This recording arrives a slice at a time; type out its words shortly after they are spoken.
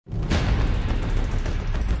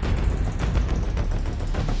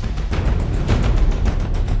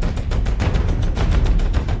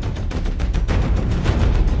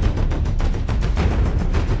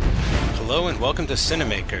welcome to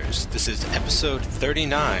Cinemakers. This is episode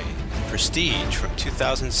 39, Prestige from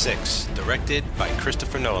 2006, directed by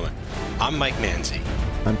Christopher Nolan. I'm Mike Manzi.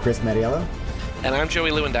 I'm Chris Mattiello. And I'm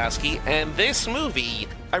Joey Lewandowski, and this movie,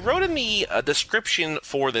 I wrote in the description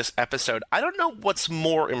for this episode, I don't know what's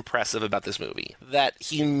more impressive about this movie. That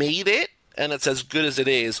he made it, and it's as good as it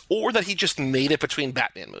is, or that he just made it between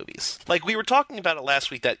Batman movies. Like, we were talking about it last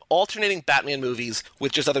week, that alternating Batman movies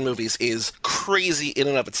with just other movies is crazy in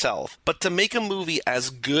and of itself. But to make a movie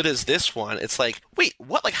as good as this one, it's like, wait,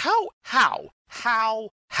 what? Like, how?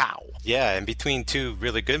 Yeah, and between two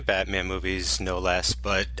really good Batman movies, no less,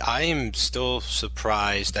 but I am still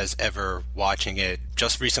surprised as ever watching it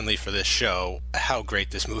just recently for this show, how great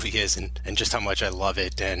this movie is and just how much I love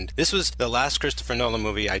it. And this was the last Christopher Nolan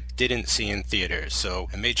movie I didn't see in theaters, so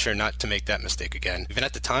I made sure not to make that mistake again. Even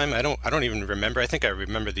at the time, I don't even remember. I think I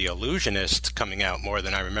remember The Illusionist coming out more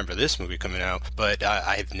than I remember this movie coming out, but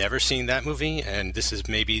I've never seen that movie, and this is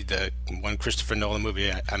maybe the one Christopher Nolan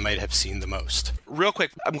movie I might have seen the most. Real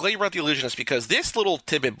quick, I'm glad you brought The Illusionist because this little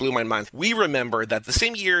tidbit blew my mind. We remember that the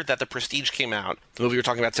same year that The Prestige came out, the movie we're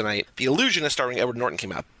talking about tonight, The Illusionist starring Edward Norton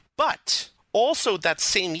came out. But also that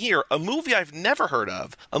same year, a movie I've never heard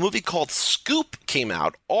of, a movie called Scoop came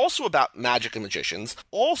out, also about magic and magicians,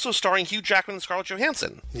 also starring Hugh Jackman and Scarlett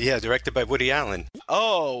Johansson. Yeah, directed by Woody Allen.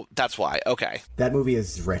 Oh, that's why. Okay. That movie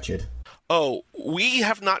is wretched. Oh, we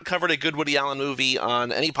have not covered a good Woody Allen movie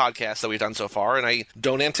on any podcast that we've done so far, and I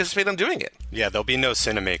don't anticipate them doing it. Yeah, there'll be no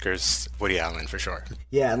Cinemakers Woody Allen for sure.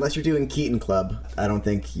 Yeah, unless you're doing Keaton Club, I don't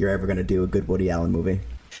think you're ever going to do a good Woody Allen movie.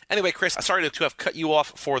 Anyway, Chris, sorry to have cut you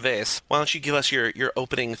off for this. Why don't you give us your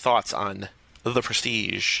opening thoughts on The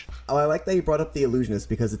Prestige? Oh, I like that you brought up The Illusionist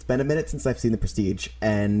because it's been a minute since I've seen The Prestige,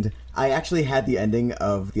 and I actually had the ending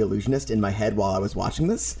of The Illusionist in my head while I was watching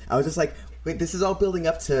this. I was just like, wait, this is all building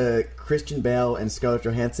up to Christian Bale and Scarlett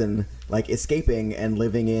Johansson, like, escaping and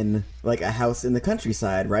living in, like, a house in the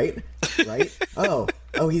countryside, right? Right?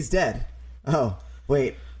 Oh, he's dead. Oh,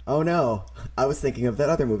 wait. Oh, no. I was thinking of that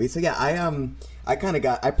other movie. So, yeah, I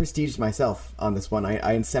prestiged myself on this one. I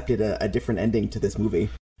incepted a different ending to this movie.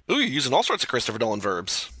 Ooh, you're using all sorts of Christopher Nolan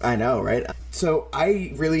verbs. I know, right? So,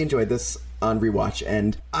 I really enjoyed this on rewatch,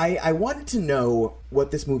 and I wanted to know what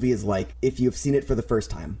this movie is like if you've seen it for the first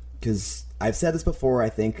time. Because I've said this before, I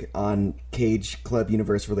think, on Cage Club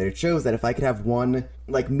Universe-related shows, that if I could have one,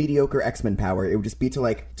 like, mediocre X-Men power, it would just be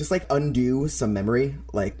to, just undo some memory,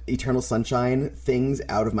 like, Eternal Sunshine things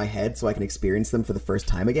out of my head so I can experience them for the first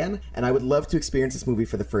time again. And I would love to experience this movie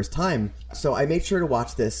for the first time. So I made sure to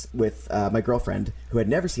watch this with my girlfriend, who had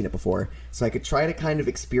never seen it before, so I could try to kind of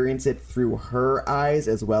experience it through her eyes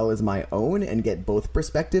as well as my own and get both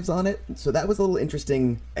perspectives on it. So that was a little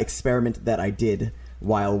interesting experiment that I did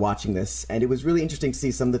while watching this, and it was really interesting to see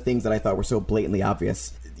some of the things that I thought were so blatantly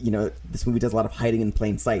obvious. You know, this movie does a lot of hiding in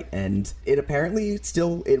plain sight, and it apparently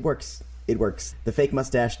it works. It works. The fake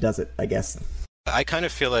mustache does it, I guess. I kind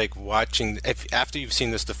of feel like watching, after you've seen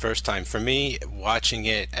this the first time, for me, watching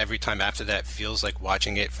it every time after that feels like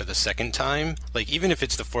watching it for the second time. Like, even if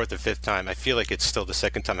it's the fourth or fifth time, I feel like it's still the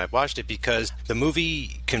second time I've watched it because the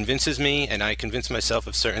movie convinces me and I convince myself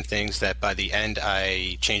of certain things that by the end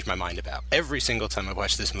I change my mind about. Every single time I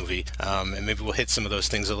watch this movie, and maybe we'll hit some of those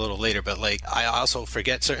things a little later, but like, I also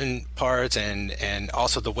forget certain parts and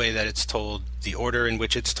also the way that it's told, the order in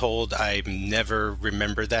which it's told, I never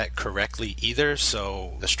remember that correctly either.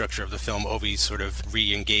 So the structure of the film always sort of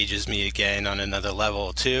re-engages me again on another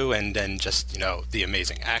level too. And then just, the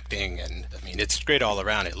amazing acting. And I mean, it's great all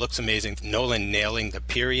around. It looks amazing. Nolan nailing the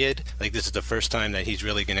period. Like, this is the first time that he's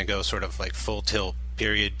really going to go sort of like full tilt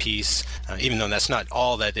period piece, even though that's not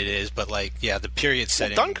all that it is, but like, yeah, the period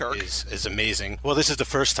setting is amazing. Well, this is the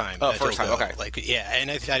first time. Oh, first time, okay. Like, yeah, and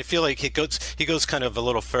I feel like he goes kind of a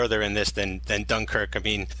little further in this than Dunkirk. I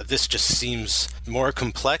mean, this just seems more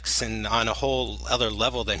complex and on a whole other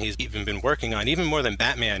level than he's even been working on, even more than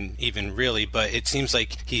Batman, even really, but it seems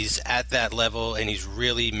like he's at that level and he's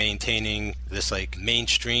really maintaining this like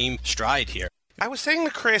mainstream stride here. I was saying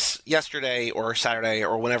to Chris yesterday or Saturday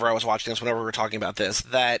or whenever I was watching this, whenever we were talking about this,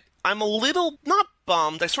 that I'm a little, not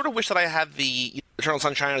bummed, I sort of wish that I had the Eternal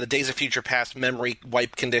Sunshine or the Days of Future Past memory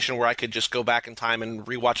wipe condition where I could just go back in time and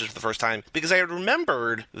rewatch it for the first time, because I had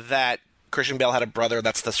remembered that Christian Bale had a brother.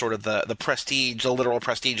 That's the sort of the prestige, the literal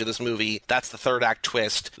prestige of this movie. That's the third act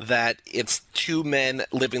twist, that it's two men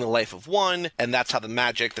living the life of one, and that's how the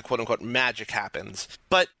magic, the quote-unquote magic happens.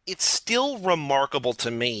 But it's still remarkable to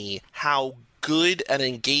me how good and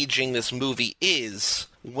engaging this movie is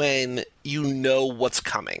when you know what's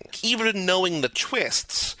coming. Even knowing the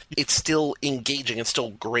twists, it's still engaging, it's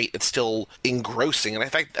still great, it's still engrossing. And in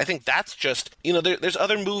fact, I think that's just, there's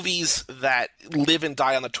other movies that live and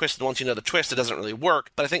die on the twist, and once you know the twist, it doesn't really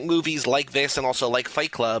work. But I think movies like this, and also like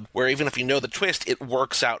Fight Club, where even if you know the twist, it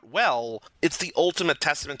works out well. It's the ultimate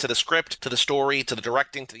testament to the script, to the story, to the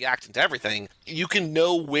directing, to the acting, to everything. You can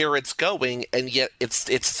know where it's going, and yet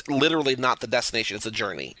it's literally not the destination, it's a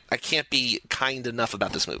journey. I can't be kind enough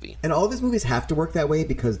about this movie. And all of his movies have to work that way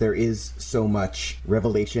because there is so much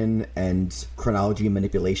revelation and chronology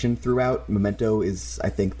manipulation throughout. Memento is, I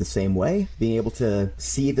think, the same way. Being able to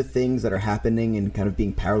see the things that are happening and kind of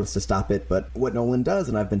being powerless to stop it. But what Nolan does,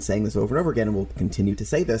 and I've been saying this over and over again and will continue to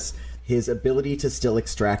say this, his ability to still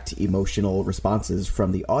extract emotional responses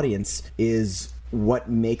from the audience is what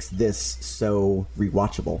makes this so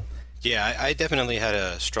rewatchable. Yeah, I definitely had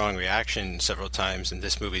a strong reaction several times in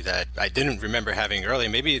this movie that I didn't remember having earlier.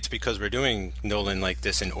 Maybe it's because we're doing Nolan like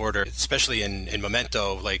this in order, especially in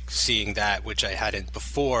Memento, like seeing that, which I hadn't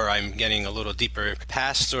before. I'm getting a little deeper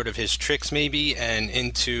past sort of his tricks maybe and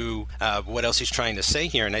into what else he's trying to say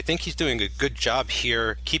here. And I think he's doing a good job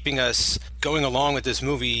here keeping us going along with this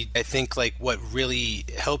movie. I think like what really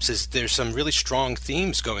helps is there's some really strong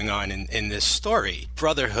themes going on in this story.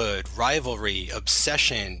 Brotherhood, rivalry,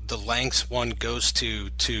 obsession, the lengths one goes to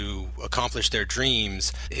accomplish their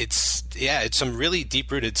dreams. It's some really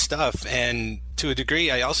deep-rooted stuff, and to a degree,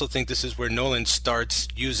 I also think this is where Nolan starts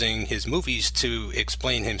using his movies to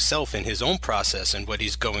explain himself and his own process and what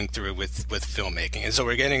he's going through with filmmaking. And so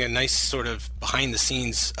we're getting a nice sort of behind the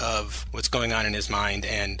scenes of what's going on in his mind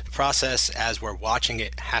and process as we're watching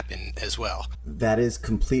it happen as well. That is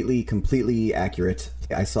completely accurate.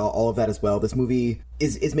 I saw all of that as well. This movie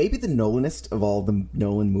is maybe the Nolanist of all the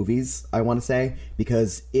Nolan movies, I want to say,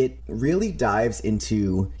 because it really dives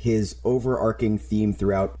into his overarching theme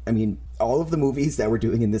throughout. I mean, all of the movies that we're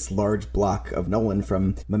doing in this large block of Nolan,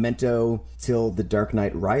 from Memento till The Dark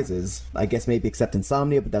Knight Rises, I guess maybe except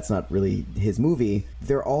Insomnia, but that's not really his movie,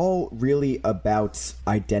 they're all really about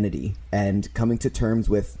identity and coming to terms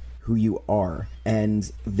with who you are.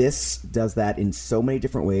 And this does that in so many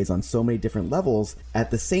different ways, on so many different levels.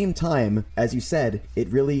 At the same time, as you said, it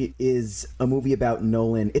really is a movie about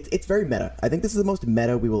Nolan. It's very meta. I think this is the most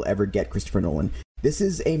meta we will ever get Christopher Nolan. This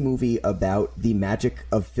is a movie about the magic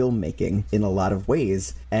of filmmaking in a lot of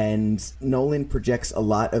ways, and Nolan projects a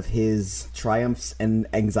lot of his triumphs and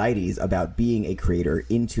anxieties about being a creator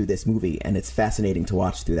into this movie, and it's fascinating to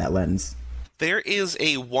watch through that lens. There is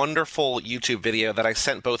a wonderful YouTube video that I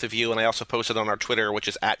sent both of you, and I also posted on our Twitter, which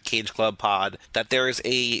is @CageClubPod, that there is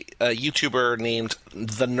a YouTuber named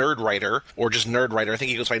The Nerdwriter, or just Nerdwriter. I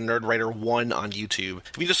think he goes by Nerdwriter1 on YouTube.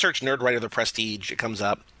 If you just search Nerdwriter The Prestige, it comes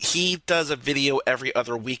up. He does a video every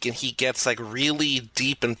other week, and he gets like really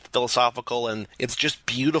deep and philosophical, and it's just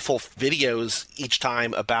beautiful videos each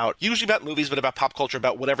time usually about movies, but about pop culture,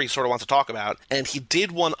 about whatever he sort of wants to talk about. And he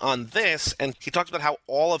did one on this, and he talks about how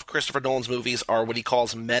all of Christopher Nolan's movies are what he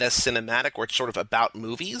calls meta cinematic, where it's sort of about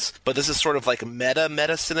movies, but this is sort of like meta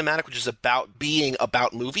cinematic, which is about being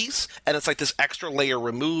about movies, and it's like this extra layer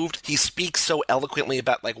removed. He speaks so eloquently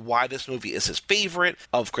about like why this movie is his favorite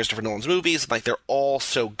of Christopher Nolan's movies, and like they're all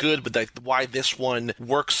so good, but like why this one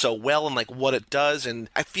works so well and like what it does. And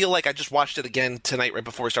I feel like I just watched it again tonight right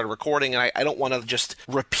before we started recording, and I don't want to just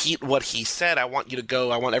repeat what he said. I want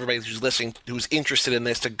everybody who's listening, who's interested in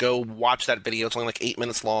this, to go watch that video. It's only like 8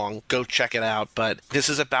 minutes long. Go check it out. But this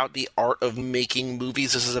is about the art of making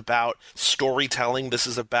movies. This is about storytelling. This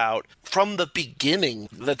is about, from the beginning,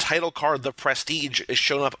 the title card, The Prestige, is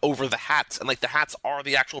shown up over the hats, and like the hats are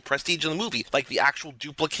the actual prestige in the movie, like the actual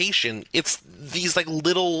duplication. It's these like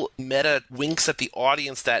little meta winks at the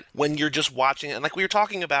audience that when you're just watching it, and like we were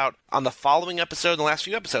talking about on the following episode, in the last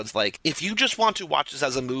few episodes, like if you just want to watch this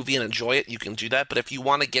as a movie and enjoy it, you can do that. But if you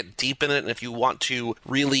want to get deep in it, and if you want to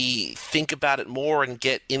really think about it more and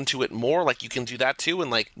get into it more, like you can do that too.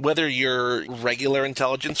 And like whether you're regular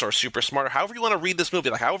intelligence or super smart, or however you want to read this movie,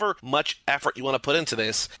 like however much effort you want to put into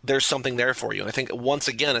this, there's something there for you. And I think once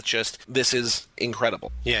again, this is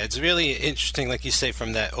incredible. Yeah, it's really interesting, like you say,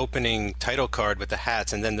 from that opening title card with the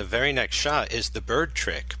hats, and then the very next shot is the bird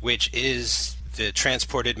trick, which is the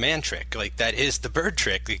transported man trick. Like that is the bird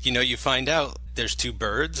trick. Like, you find out there's two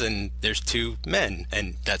birds and there's two men,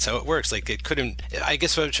 and that's how it works. Like, it couldn't, I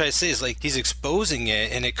guess what I'm trying to say is, like, he's exposing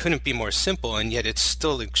it, and it couldn't be more simple, and yet it's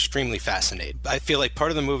still extremely fascinating. I feel like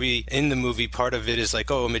part of the movie, part of it is like,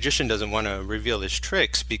 oh, a magician doesn't want to reveal his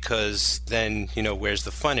tricks, because then, you know, where's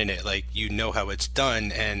the fun in it? Like, you know how it's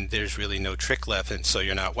done, and there's really no trick left, and so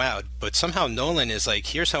you're not wowed. But somehow Nolan is like,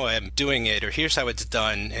 here's how I'm doing it, or here's how it's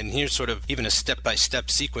done, and here's sort of even a step-by-step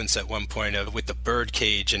sequence at one point of with the bird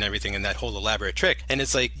cage and everything and that whole elaborate trick. And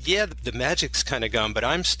it's like, yeah, the magic's kind of gone, but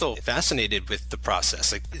I'm still fascinated with the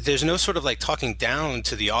process. Like, there's no sort of like talking down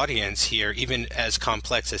to the audience here, even as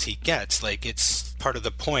complex as he gets. Like, it's part of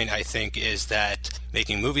the point, I think, is that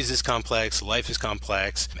making movies is complex, life is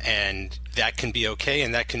complex, and that can be okay,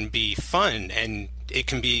 and that can be fun, and it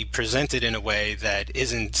can be presented in a way that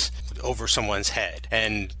isn't over someone's head.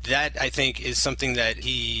 And that, I think, is something that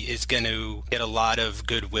he is going to get a lot of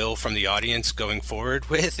goodwill from the audience going forward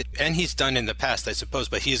with. And he's done in the past, I suppose,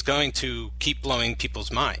 but he's going to keep blowing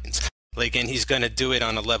people's minds. Like, and he's going to do it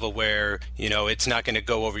on a level where, you know, it's not going to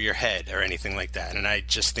go over your head or anything like that. And I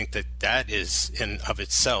just think that that is, in of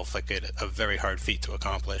itself, like a very hard feat to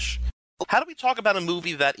accomplish. How do we talk about a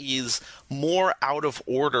movie that is more out of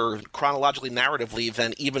order chronologically, narratively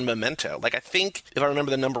than even Memento? Like, I think, if I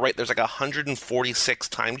remember the number right, there's like 146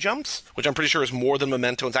 time jumps, which I'm pretty sure is more than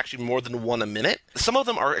Memento. It's actually more than one a minute. Some of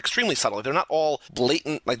them are extremely subtle. They're not all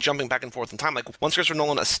blatant, like jumping back and forth in time. Like, once Christopher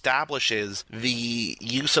Nolan establishes the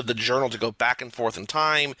use of the journal to go back and forth in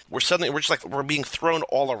time, we're being thrown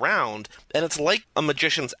all around, and it's like a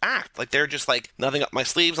magician's act. Like, they're just like, nothing up my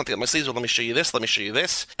sleeves, well, let me show you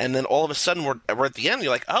this, and then all of a sudden we're at the end,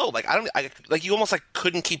 you're like, oh, like like you almost like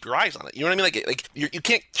couldn't keep your eyes on it. You know what I mean? Like you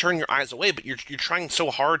can't turn your eyes away, but you're trying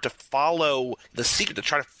so hard to follow the secret to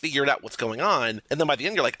try to figure out what's going on, and then by the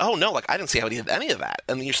end you're like, oh no, like I didn't see how he did any of that,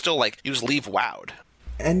 and then you're still like, you just leave wowed.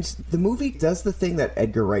 And the movie does the thing that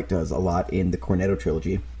Edgar Wright does a lot in the Cornetto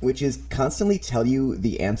trilogy, which is constantly tell you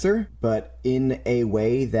the answer, but in a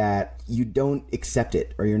way that you don't accept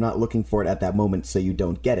it, or you're not looking for it at that moment, so you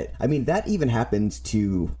don't get it. I mean, that even happens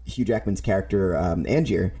to Hugh Jackman's character,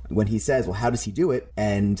 Angier, when he says, well, how does he do it?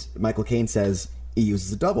 And Michael Caine says, he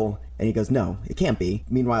uses a double, and he goes, no, it can't be.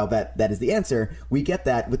 Meanwhile, that is the answer. We get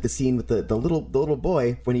that with the scene with the little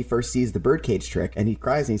boy when he first sees the birdcage trick, and he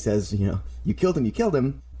cries and he says, you know, you killed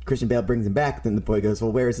him. Christian Bale brings him back, then the boy goes,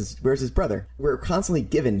 well, where's his brother? We're constantly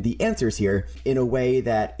given the answers here in a way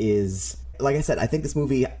that is, like I said, I think this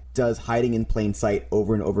movie does hiding in plain sight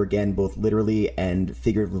over and over again, both literally and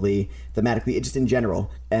figuratively, thematically, just in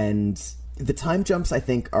general. And the time jumps, I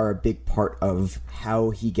think, are a big part of how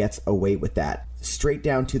he gets away with that. Straight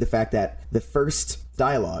down to the fact that the first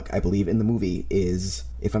dialogue, I believe, in the movie is,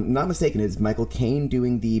 if I'm not mistaken, is Michael Caine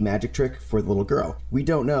doing the magic trick for the little girl. We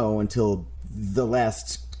don't know until the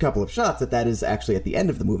last couple of shots that is actually at the end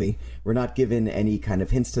of the movie. We're not given any kind of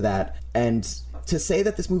hints to that. And to say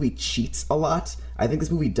that this movie cheats a lot, I think this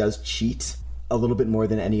movie does cheat a little bit more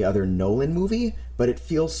than any other Nolan movie, but it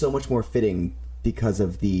feels so much more fitting because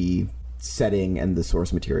of the setting and the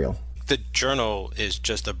source material. The journal is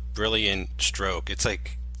just a brilliant stroke. It's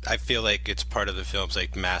like, I feel like it's part of the film's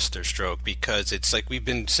like master stroke, because it's like we've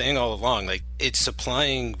been saying all along, like it's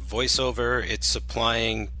supplying voiceover, it's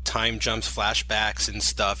supplying time jumps, flashbacks and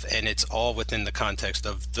stuff, and it's all within the context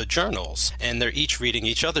of the journals, and they're each reading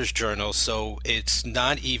each other's journals, so it's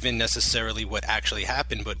not even necessarily what actually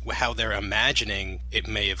happened, but how they're imagining it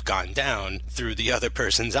may have gone down through the other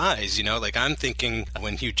person's eyes. You know, like I'm thinking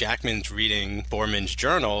when Hugh Jackman's reading Borman's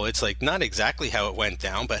journal, it's like not exactly how it went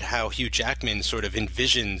down, but how Hugh Jackman sort of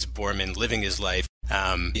envisions Borman living his life.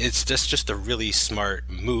 It's just a really smart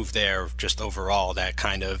move there, just overall, that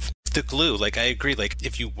kind of the glue. Like, I agree, like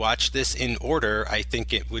if you watch this in order, I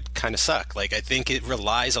think it would kind of suck. Like, I think it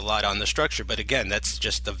relies a lot on the structure, but again, that's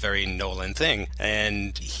just a very Nolan thing,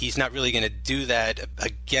 and he's not really going to do that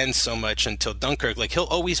again so much until Dunkirk. Like, he'll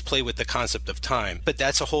always play with the concept of time, but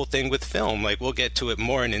that's a whole thing with film. Like, we'll get to it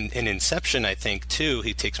more in Inception, I think, too.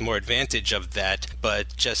 He takes more advantage of that,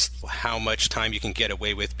 but just how much time you can get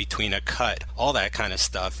away with between a cut, all that kind of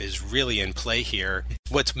stuff is really in play here.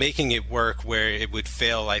 What's making it work where it would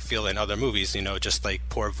fail, I feel, in other movies, you know, just like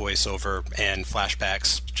poor voiceover and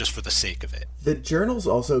flashbacks just for the sake of it. The journals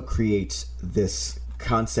also create this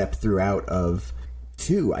concept throughout of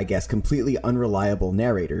two, I guess, completely unreliable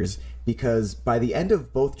narrators, because by the end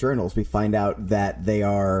of both journals, we find out that they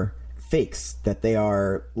are fakes, that they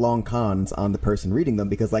are long cons on the person reading them,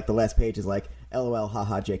 because like the last page is like, LOL,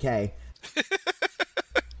 haha, JK.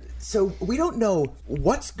 So we don't know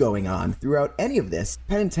what's going on throughout any of this.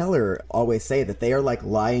 Penn and Teller always say that they are like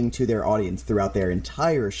lying to their audience throughout their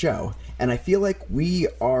entire show. And I feel like we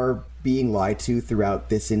are being lied to throughout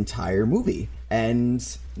this entire movie. And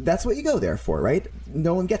that's what you go there for, right?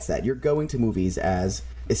 No one gets that. You're going to movies as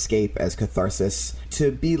escape, as catharsis, to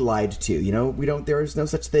be lied to. You know, there is no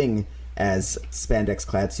such thing as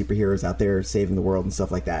spandex-clad superheroes out there saving the world and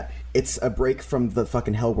stuff like that. It's a break from the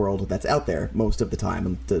fucking hell world that's out there most of the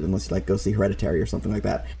time, unless you, like, go see Hereditary or something like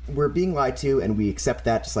that. We're being lied to, and we accept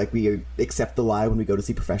that just like we accept the lie when we go to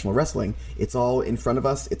see professional wrestling. It's all in front of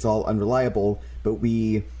us, it's all unreliable, but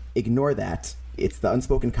we ignore that. It's the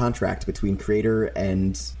unspoken contract between creator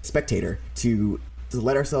and spectator to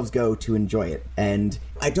let ourselves go to enjoy it. And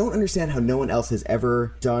I don't understand how no one else has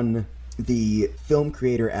ever done the film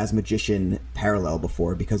creator as magician parallel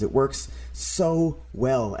before, because it works so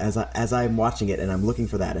well as I'm watching it and I'm looking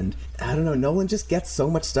for that. And I don't know, Nolan just gets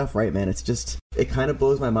so much stuff right, man. It kind of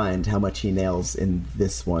blows my mind how much he nails in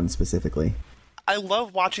this one specifically. I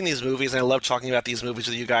love watching these movies, and I love talking about these movies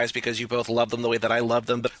with you guys because you both love them the way that I love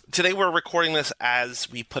them. But today we're recording this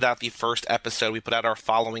as we put out the first episode. We put out our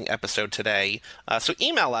following episode today. So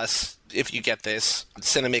email us if you get this,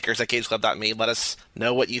 cinemakers@cageclub.me. Let us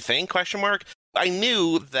know what you think, ? I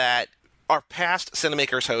knew that our past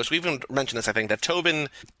Cinemakers host, we've even mentioned this, I think, that Tobin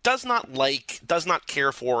does not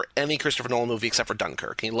care for any Christopher Nolan movie except for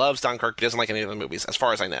Dunkirk. He loves Dunkirk, but doesn't like any other movies, as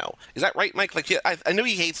far as I know. Is that right, Mike? Like, I know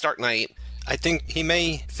he hates Dark Knight. I think he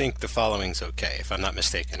may think The Following's okay, if I'm not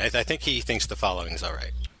mistaken. I think he thinks The Following's all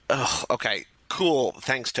right. Ugh, okay. Cool.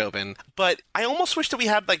 Thanks, Tobin. But I almost wish that we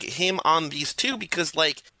had, like, him on these two because,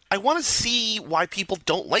 like, I want to see why people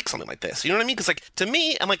don't like something like this. You know what I mean? Because, like, to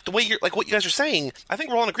me, and, like, the way what you guys are saying, I think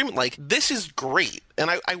we're all in agreement, like, this is great. And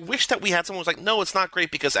I wish that we had someone who was like, no, it's not great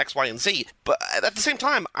because X, Y, and Z. But at the same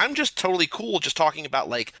time, I'm just totally cool just talking about,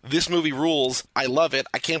 like, this movie rules. I love it.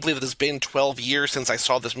 I can't believe that it's been 12 years since I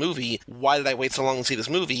saw this movie. Why did I wait so long to see this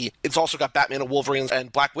movie? It's also got Batman and Wolverine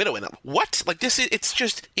and Black Widow in it. What? Like,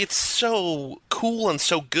 it's so cool and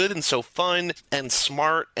so good and so fun and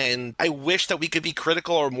smart. And I wish that we could be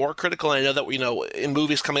critical or more critical. And I know that, you know, in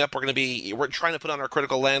movies coming up, we're trying to put on our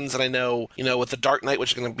critical lens. And I know, you know, with The Dark Knight,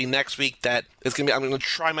 which is going to be next week, that it's going to be, I'm going to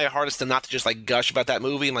try my hardest to not to just, like, gush about that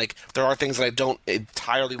movie. And, like, there are things that I don't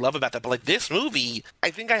entirely love about that. But, like, this movie,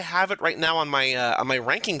 I think I have it right now on my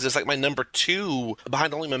rankings as, like, my number 2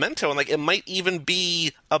 behind only Memento. And, like, it might even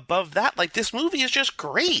be above that. Like, this movie is just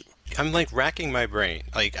great. I'm, like, racking my brain.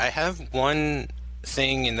 Like, I have one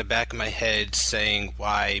thing in the back of my head saying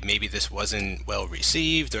why maybe this wasn't well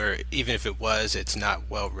received, or even if it was, it's not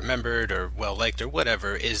well remembered or well liked or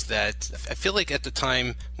whatever, is that I feel like at the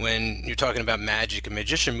time when you're talking about magic and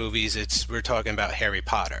magician movies, we're talking about Harry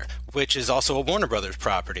Potter, which is also a Warner Brothers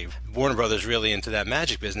property. Warner Brothers really into that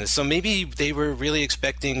magic business. So maybe they were really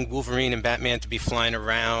expecting Wolverine and Batman to be flying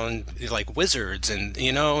around like wizards and,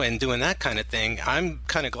 you know, and doing that kind of thing. I'm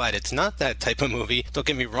kind of glad it's not that type of movie. Don't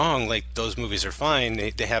get me wrong, like, those movies are fine.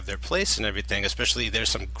 They have their place and everything, especially there's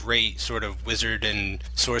some great sort of wizard and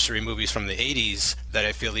sorcery movies from the 80s that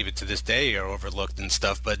I feel even to this day are overlooked and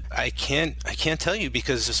stuff. But I can't tell you,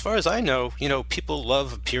 because as far as I know, you know, people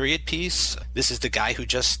love a period piece. This is the guy who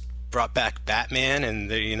just brought back Batman, and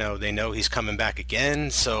they know he's coming back again.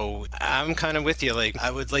 So I'm kind of with you. Like,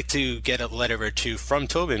 I would like to get a letter or two from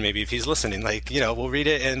Tobin, maybe, if he's listening. Like, you know, we'll read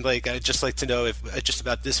it, and, like, I'd just like to know if just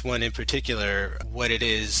about this one in particular, what it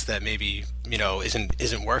is that maybe, you know,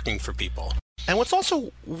 isn't working for people. And what's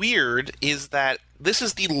also weird is that this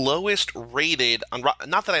is the lowest rated on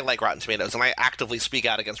not that I like Rotten Tomatoes, and I actively speak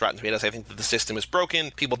out against Rotten Tomatoes. I think that the system is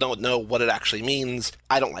broken. People don't know what it actually means.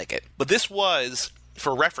 I don't like it. But this was,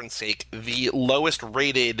 for reference sake, the lowest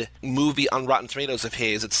rated movie on Rotten Tomatoes of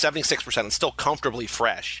his. It's 76% and still comfortably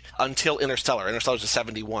fresh until Interstellar. Interstellar's a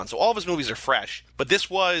 71. So all of his movies are fresh. But this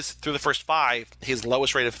was, through the first 5, his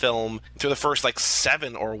lowest rated film. Through the first, like,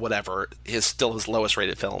 7 or whatever, is still his lowest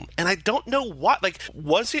rated film. And I don't know what, like,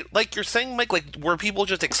 was it, like you're saying, Mike, like, were people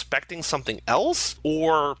just expecting something else?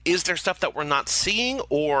 Or is there stuff that we're not seeing?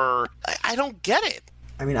 Or I don't get it.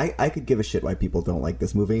 I mean, I could give a shit why people don't like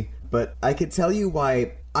this movie, but I could tell you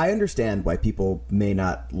why. I understand why people may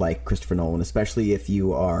not like Christopher Nolan, especially if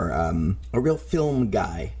you are a real film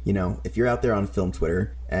guy. You know, if you're out there on film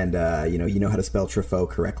Twitter and you know how to spell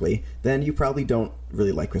Truffaut correctly, then you probably don't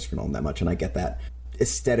really like Christopher Nolan that much, and I get that.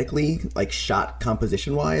 Aesthetically, like, shot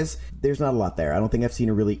composition wise, there's not a lot there. I don't think I've seen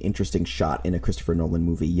a really interesting shot in a Christopher Nolan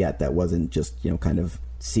movie yet that wasn't just, you know, kind of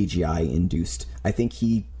CGI induced. I think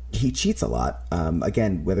he cheats a lot.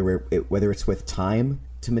 Again, whether it's with time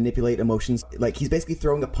to manipulate emotions. Like, he's basically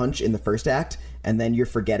throwing a punch in the first act, and then you're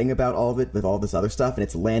forgetting about all of it with all this other stuff, and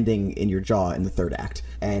it's landing in your jaw in the third act.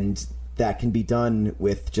 And that can be done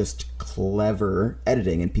with just clever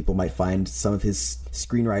editing, and people might find some of his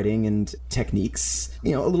screenwriting and techniques, a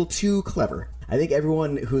little too clever. I think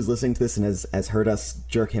everyone who's listening to this and has heard us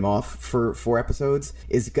jerk him off for 4 episodes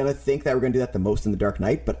is going to think that we're going to do that the most in The Dark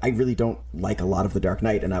Knight, but I really don't like a lot of The Dark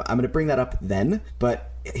Knight, and I'm going to bring that up then.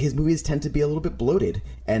 But his movies tend to be a little bit bloated,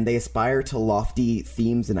 and they aspire to lofty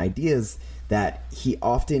themes and ideas that he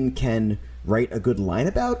often can write a good line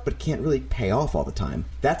about, but can't really pay off all the time.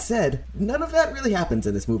 That said, none of that really happens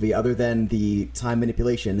in this movie other than the time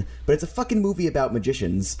manipulation, but it's a fucking movie about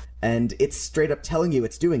magicians, and it's straight up telling you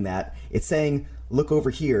it's doing that. It's saying, look over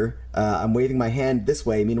here, I'm waving my hand this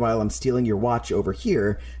way, meanwhile I'm stealing your watch over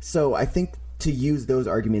here. So I think to use those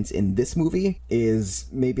arguments in this movie is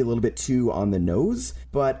maybe a little bit too on the nose,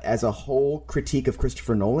 but as a whole critique of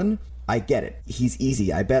Christopher Nolan, I get it. He's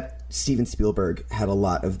easy. I bet Steven Spielberg had a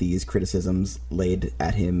lot of these criticisms laid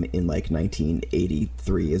at him in like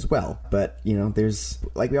 1983 as well. But, there's,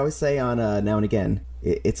 like we always say on Now and Again,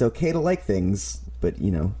 it's okay to like things, but,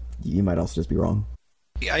 you might also just be wrong.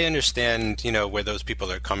 I understand, where those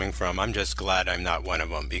people are coming from. I'm just glad I'm not one of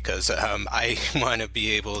them, because I want to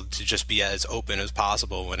be able to just be as open as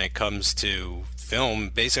possible when it comes to film,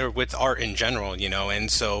 basically with art in general,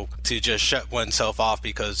 and so to just shut oneself off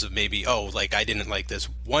because of maybe, I didn't like this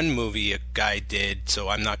one movie a guy did, so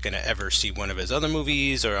I'm not going to ever see one of his other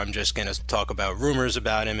movies, or I'm just going to talk about rumors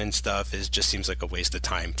about him and stuff, just seems like a waste of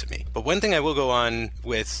time to me. But one thing I will go on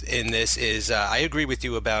with in this is I agree with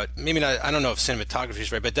you about, maybe not, I don't know if cinematography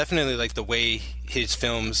is right, but definitely like the way his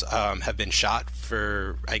films have been shot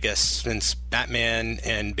for, I guess, since Batman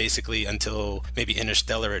and basically until maybe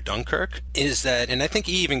Interstellar or Dunkirk, is that, and I think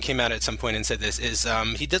he even came out at some point and said this, is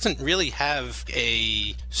he doesn't really have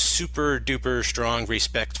a super duper strong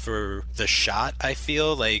respect for the shot, I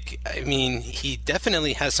feel. Like, I mean, he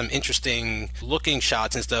definitely has some interesting looking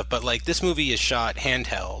shots and stuff, but like this movie is shot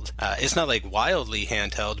handheld. It's not like wildly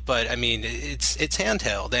handheld, but I mean, it's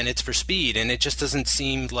handheld and it's for speed, and it just doesn't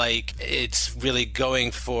seem like it's really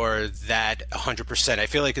going for that 100%. I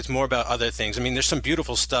feel like it's more about other things. I mean, there's some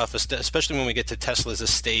beautiful stuff, especially when we get to Tesla's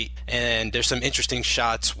estate, and there's some interesting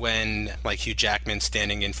shots when like Hugh Jackman's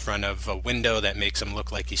standing in front of a window that makes him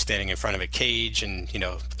look like he's standing in front of a cage, and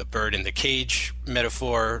the bird in the cage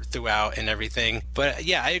metaphor throughout and everything. But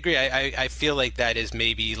yeah, I agree. I feel like that is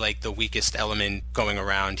maybe like the weakest element going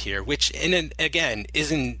around here, which again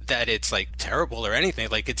isn't that it's like terrible or anything.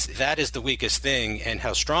 Like that is the weakest thing, and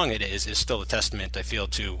how strong it is still a testament, I feel,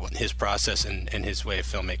 to his process and his way of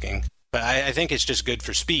filmmaking. But I think it's just good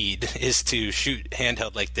for speed is to shoot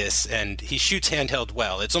handheld like this, and he shoots handheld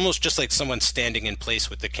well. It's almost just like someone standing in place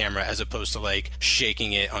with the camera as opposed to like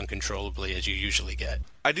shaking it uncontrollably as you usually get.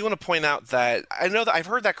 I do want to point out that I know that I've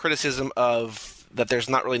heard that criticism of that there's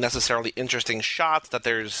not really necessarily interesting shots, that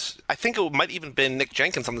there's, I think it might even been Nick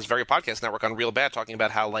Jenkins on this very podcast network on Real Bad talking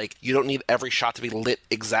about how like you don't need every shot to be lit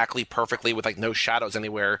exactly perfectly with like no shadows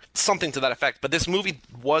anywhere, something to that effect. But this movie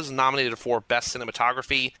was nominated for Best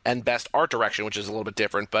Cinematography and Best Art Direction, which is a little bit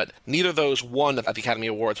different, but neither of those won at the Academy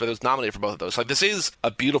Awards, but it was nominated for both of those. Like, this is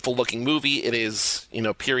a beautiful looking movie. It is,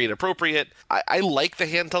 period appropriate. I like the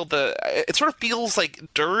handheld. It sort of feels like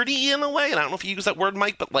dirty in a way, and I don't know if you use that word,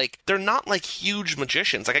 Mike, but like they're not like huge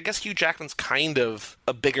magicians. Like, I guess Hugh Jackman's kind of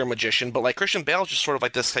a bigger magician, but like Christian Bale's just sort of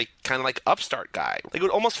like this like kind of like upstart guy. Like, it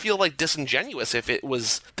would almost feel like disingenuous if it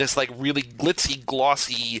was this like really glitzy,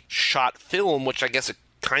 glossy shot film, which I guess it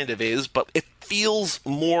kind of is, but it feels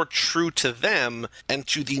more true to them and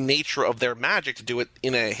to the nature of their magic to do it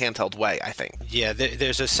in a handheld way, I think. Yeah,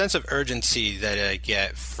 there's a sense of urgency that I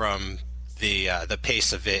get from the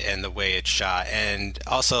pace of it and the way it's shot, and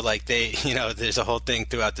also like they, there's a whole thing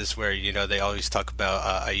throughout this where they always talk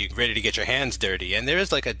about are you ready to get your hands dirty, and there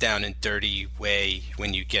is like a down and dirty way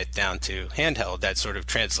when you get down to handheld that sort of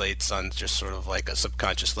translates on just sort of like a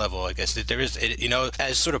subconscious level, I guess. That there is,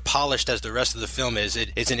 as sort of polished as the rest of the film is,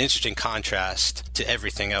 it's an interesting contrast to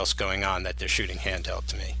everything else going on that they're shooting handheld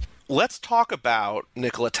to me. Let's talk about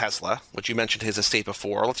Nikola Tesla, which you mentioned his estate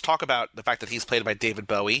before. Let's talk about the fact that he's played by David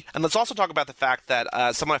Bowie. And let's also talk about the fact that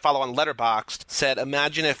someone I follow on Letterboxd said,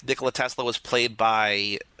 imagine if Nikola Tesla was played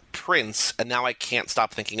by Prince, and now I can't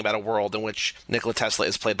stop thinking about a world in which Nikola Tesla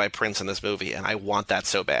is played by Prince in this movie, and I want that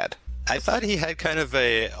so bad. I thought he had kind of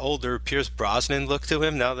a older Pierce Brosnan look to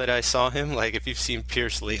him now that I saw him. Like, if you've seen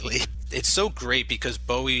Pierce lately, it's so great because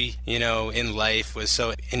Bowie, in life was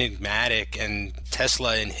so enigmatic, and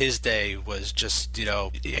Tesla in his day was just,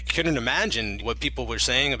 I couldn't imagine what people were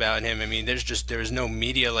saying about him. I mean, there was no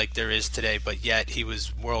media like there is today, but yet he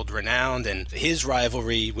was world renowned, and his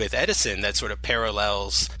rivalry with Edison that sort of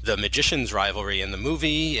parallels the magician's rivalry in the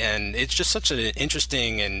movie, and it's just such an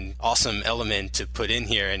interesting and awesome element to put in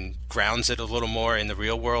here and grounds it a little more in the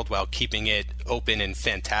real world while keeping it open and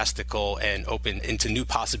fantastical and open into new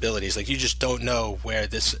possibilities. Like, you just don't know where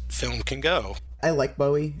this film can go. I like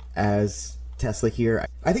Bowie as Tesla here.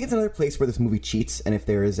 I think it's another place where this movie cheats, and if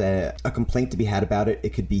there is a complaint to be had about it,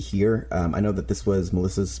 it could be here. I know that this was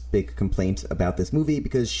Melissa's big complaint about this movie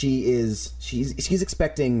because she's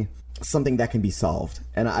expecting something that can be solved,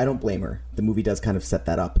 and I don't blame her. The movie does kind of set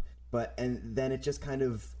that up, and then it just kind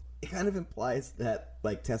of implies that,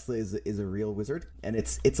 like, Tesla is a real wizard, and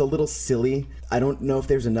it's a little silly. I don't know if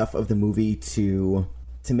there's enough of the movie to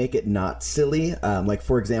make it not silly. Like,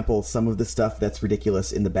 for example, some of the stuff that's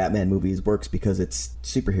ridiculous in the Batman movies works because it's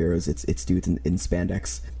superheroes. It's dudes in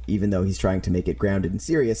spandex. Even though he's trying to make it grounded and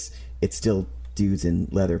serious, it's still dudes in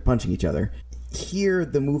leather punching each other. Here,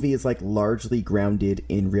 the movie is, like, largely grounded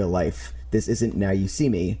in real life. This isn't Now You See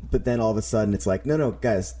Me, but then all of a sudden it's like, no,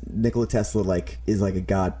 guys, Nikola Tesla, like, is like a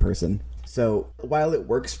god person. So while it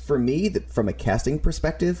works for me from a casting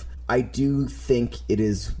perspective, I do think it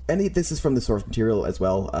is, and this is from the source material as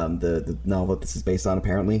well, the novel that this is based on,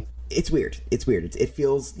 apparently. It's weird. It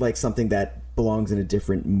feels like something that belongs in a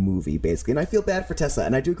different movie, basically. And I feel bad for Tesla,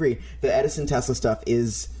 and I do agree, the Edison-Tesla stuff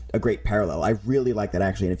is a great parallel. I really like that,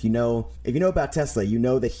 actually. And if you know about Tesla, you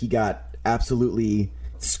know that he got absolutely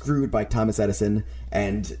screwed by Thomas Edison,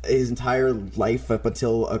 and his entire life up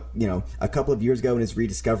until a couple of years ago in his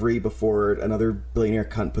rediscovery, before another billionaire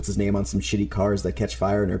cunt puts his name on some shitty cars that catch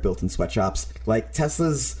fire and are built in sweatshops. Like,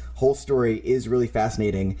 Tesla's whole story is really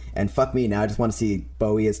fascinating, and fuck me, now I just want to see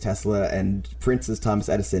Bowie as Tesla and Prince as Thomas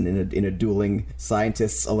Edison in a dueling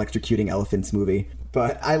scientists electrocuting elephants movie.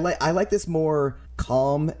 But I like this more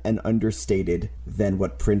calm and understated than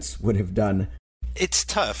what Prince would have done. It's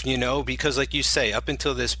tough, because like you say, up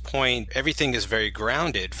until this point, everything is very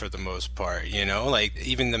grounded for the most part, like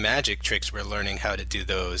even the magic tricks, we're learning how to do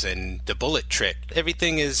those, and the bullet trick,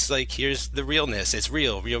 everything is like, here's the realness. It's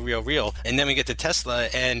real. And then we get to Tesla,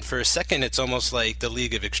 and for a second, it's almost like the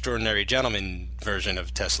League of Extraordinary Gentlemen version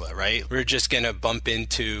of Tesla, right? We're just going to bump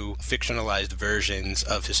into fictionalized versions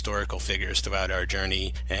of historical figures throughout our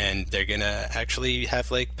journey, and they're going to actually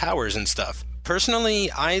have like powers and stuff.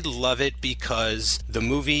 Personally, I love it because the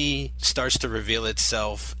movie starts to reveal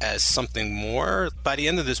itself as something more. By the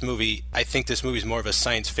end of this movie, I think this movie is more of a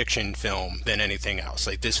science fiction film than anything else.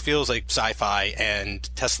 Like, this feels like sci-fi, and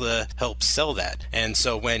Tesla helps sell that. And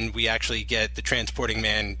so when we actually get the Transporting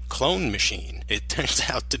Man clone machine, it turns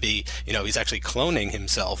out to be, he's actually cloning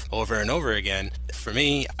himself over and over again. For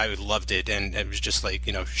me, I loved it, and it was just like,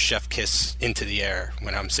 chef kiss into the air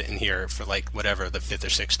when I'm sitting here for like whatever, the 5th or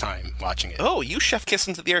 6th time watching it. Oh, you chef kiss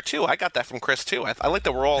into the air too. I got that from Chris too. I like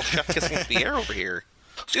that we're all chef kissing into the air over here.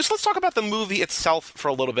 So just let's talk about the movie itself for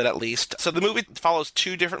a little bit, at least. So the movie follows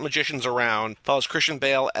two different magicians around, follows Christian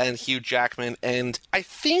Bale and Hugh Jackman, and I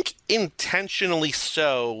think intentionally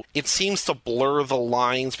so, it seems to blur the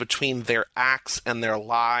lines between their acts and their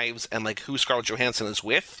lives and like who Scarlett Johansson is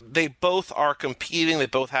with. They both are competing, they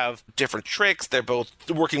both have different tricks, they're both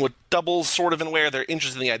working with doubles sort of in a way, they're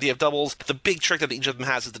interested in the idea of doubles. The big trick that each of them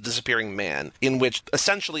has is the disappearing man, in which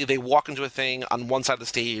essentially they walk into a thing on one side of the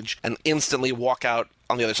stage and instantly walk out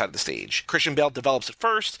on the other side of the stage. Christian Bale develops it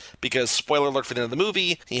first because, spoiler alert for the end of the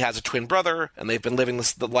movie, he has a twin brother and they've been living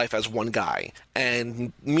the life as one guy.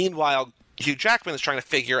 And meanwhile, Hugh Jackman is trying to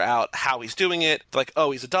figure out how he's doing it. They're like, oh,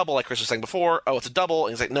 he's a double, like Chris was saying before. Oh, it's a double.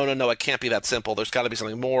 And he's like, no, it can't be that simple. There's got to be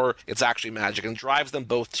something more. It's actually magic. And drives them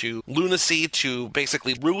both to lunacy, to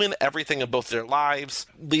basically ruin everything of both their lives.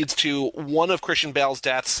 Leads to one of Christian Bale's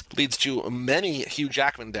deaths. Leads to many Hugh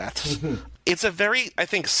Jackman deaths. It's a very, I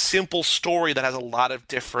think, simple story that has a lot of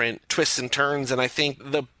different twists and turns. And I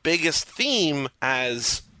think the biggest theme,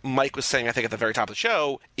 as Mike was saying, I think at the very top of the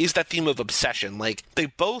show, is that theme of obsession. Like, they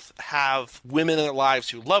both have women in their lives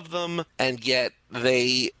who love them, and yet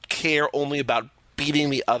they care only about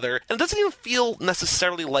beating the other. And it doesn't even feel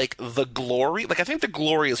necessarily like the glory. Like, I think the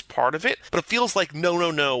glory is part of it, but it feels like,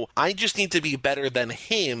 no, I just need to be better than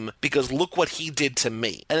him because look what he did to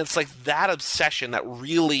me. And it's like that obsession that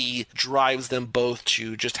really drives them both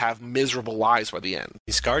to just have miserable lives by the end.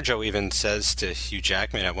 ScarJo even says to Hugh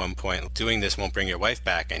Jackman at one point, doing this won't bring your wife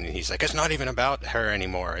back. And he's like, it's not even about her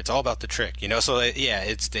anymore. It's all about the trick, So,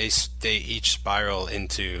 yeah, they each spiral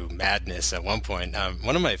into madness at one point.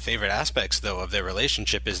 One of my favorite aspects, though, of their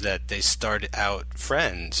relationship is that they start out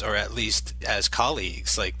friends, or at least as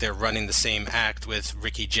colleagues. Like, they're running the same act with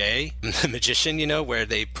Ricky Jay, the magician, where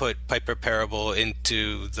they put Piper Perabo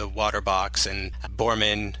into the water box, and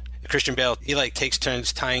Borman, Christian Bale, he takes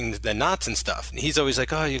turns tying the knots and stuff. And he's always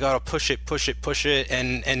like, oh, you gotta push it.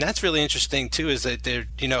 And that's really interesting too, is that they're,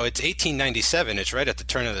 it's 1897, it's right at the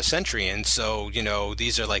turn of the century. And so,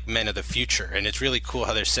 these are like men of the future. And it's really cool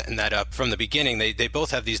how they're setting that up from the beginning. They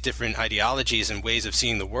both have these different ideologies and ways of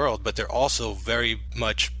seeing the world, but they're also very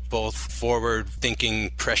much both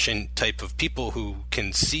forward-thinking, prescient type of people who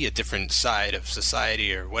can see a different side of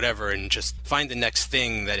society or whatever, and just find the next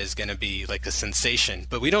thing that is going to be like a sensation.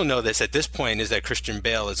 But we don't know this at this point, is that Christian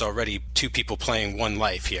Bale is already two people playing one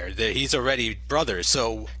life here. He's already brothers.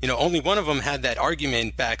 So, only one of them had that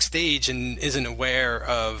argument backstage and isn't aware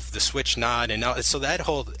of the switch nod. And so that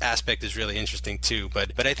whole aspect is really interesting too.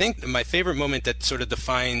 But I think my favorite moment that sort of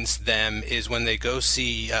defines them is when they go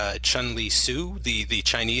see Chun-Li Su, the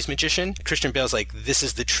Chinese magician. Christian Bale's like, this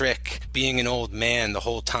is the trick. Being an old man the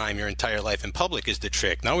whole time, your entire life in public, is the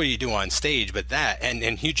trick. Not what you do on stage, but that. And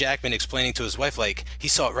Hugh Jackman explaining to his wife, like, he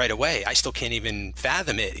saw it right away. I still can't even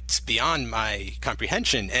fathom it. It's beyond my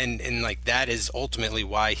comprehension. And like, that is ultimately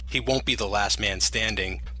why he won't be the last man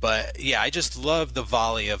standing. But yeah, I just love the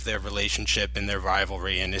volley of their relationship and their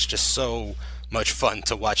rivalry, and it's just so much fun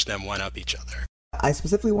to watch them one-up each other. I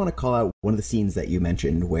specifically want to call out one of the scenes that you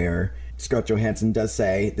mentioned where Scarlett Johansson does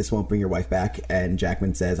say, this won't bring your wife back, and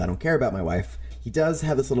Jackman says, I don't care about my wife. He does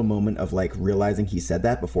have this little moment of realizing he said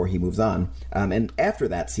that before he moves on. And after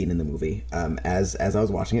that scene in the movie, as I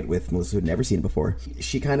was watching it with Melissa, who had never seen it before,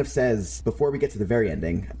 she kind of says, before we get to the very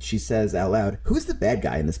ending, she says out loud, who's the bad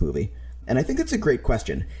guy in this movie? And I think that's a great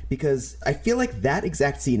question, because I feel like that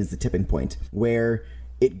exact scene is the tipping point, where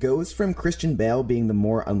it goes from Christian Bale being the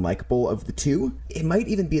more unlikable of the two. It might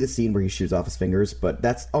even be the scene where he shoots off his fingers, but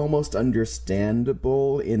that's almost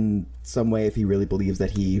understandable in some way if he really believes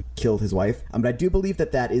that he killed his wife. But I do believe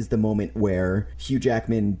that that is the moment where Hugh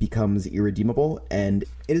Jackman becomes irredeemable, and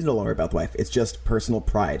it is no longer about the wife. It's just personal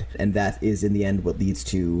pride, and that is in the end what leads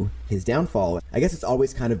to his downfall. I guess it's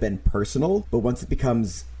always kind of been personal, but once it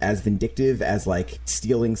becomes as vindictive as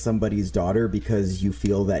stealing somebody's daughter because you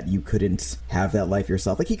feel that you couldn't have that life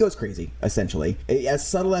yourself, he goes crazy, essentially. As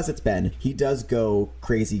subtle as it's been, he does go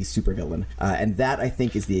crazy supervillain, and that I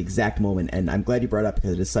think is the exact moment, and I'm glad you brought it up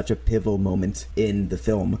because it is such a pivotal moment in the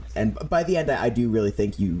film. And by the end, I do really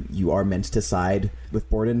think you are meant to side with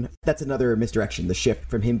Borden. That's another misdirection, the shift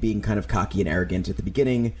from him being kind of cocky and arrogant at the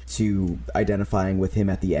beginning to identifying with him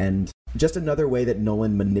at the end. Just another way that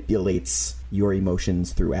Nolan manipulates your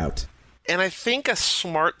emotions throughout. And I think a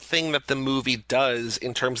smart thing that the movie does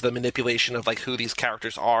in terms of the manipulation of who these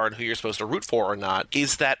characters are and who you're supposed to root for or not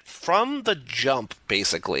is that from the jump,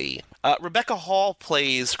 basically, Rebecca Hall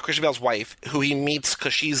plays Christian Bale's wife, who he meets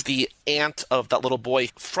because she's the aunt of that little boy.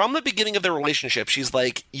 From the beginning of their relationship, she's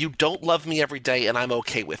like, you don't love me every day, and I'm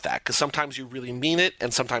okay with that, because sometimes you really mean it,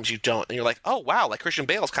 and sometimes you don't. And you're like, oh, wow, Christian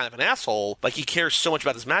Bale's kind of an asshole. He cares so much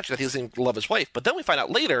about this match that he doesn't even love his wife. But then we find out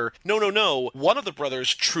later, no, one of the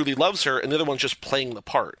brothers truly loves her, and the other one's just playing the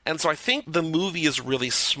part. And so I think the movie is really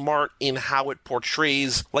smart in how it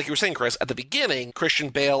portrays, like you were saying, Chris, at the beginning, Christian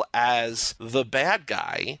Bale as the bad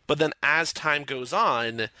guy, but then as time goes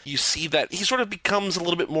on, you see that he sort of becomes a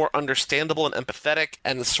little bit more understandable and empathetic,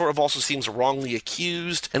 and sort of also seems wrongly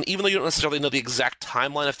accused. And even though you don't necessarily know the exact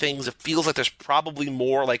timeline of things, it feels like there's probably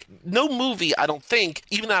more. No movie, I don't think,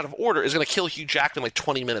 even out of order, is going to kill Hugh Jackman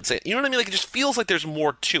 20 minutes in. You know what I mean? It just feels like there's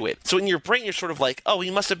more to it. So in your brain, you're sort of like, oh, he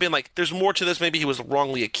must have been there's more to this. Maybe he was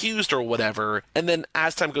wrongly accused or whatever. And then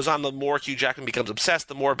as time goes on, the more Hugh Jackman becomes obsessed,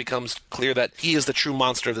 the more it becomes clear that he is the true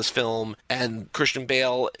monster of this film, and Christian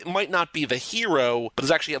Bale might not be the hero, but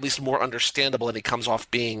is actually at least more understandable than he comes off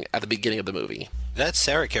being at the beginning of the movie. That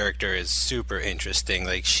Sarah character is super interesting.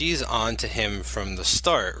 She's on to him from the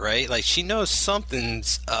start, right? She knows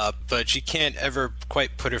something's up, but she can't ever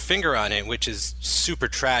quite put her finger on it, which is super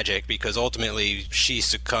tragic because ultimately she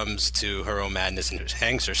succumbs to her own madness and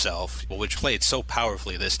hangs herself, which played so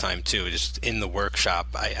powerfully this time too, just in the workshop.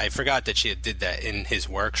 I forgot that she did that in his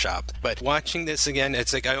workshop. But watching this again,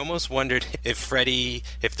 it's I almost wondered if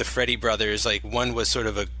the Freddy brothers, one was sort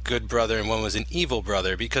of a good brother and one was an evil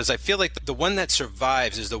brother, because I feel like the one that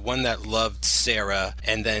survives is the one that loved Sarah,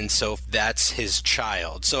 and then so that's his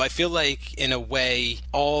child. So I feel like in a way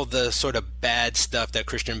all the sort of bad stuff that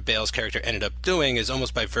Christian Bale's character ended up doing is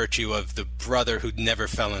almost by virtue of the brother who never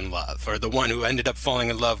fell in love, or the one who ended up falling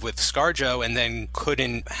in love with ScarJo and then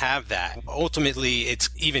couldn't have that. Ultimately, it's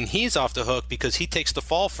even he's off the hook because he takes the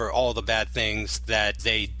fall for all the bad things that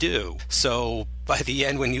they do. So by the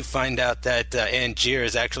end, when you find out that Angier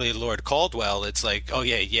is actually Lord Caldwell, it's like, oh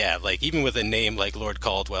yeah, like even with a name like Lord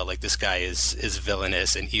Caldwell, like this guy is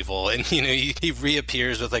villainous and evil, and he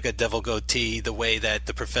reappears with like a devil goatee, the way that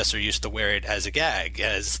the professor used to wear it as a gag,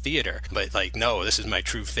 as theater. But like, no, this is my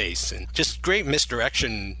true face, and just great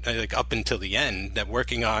misdirection, like up until the end, that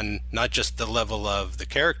working on not just the level of the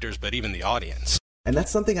characters, but even the audience. And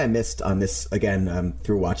that's something I missed on this, again,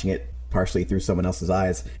 through watching it partially through someone else's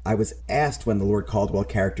eyes. I was asked when the Lord Caldwell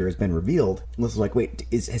character has been revealed, and was like, wait,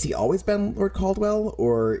 has he always been Lord Caldwell,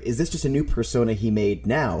 or is this just a new persona he made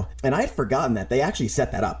now? And I had forgotten that they actually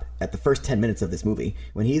set that up at the first 10 minutes of this movie.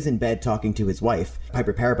 When he's in bed talking to his wife,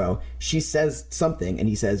 Piper Perabo, she says something, and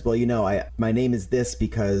he says, well, my name is this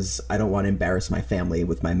because I don't want to embarrass my family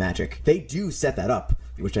with my magic. They do set that up,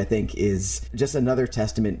 which I think is just another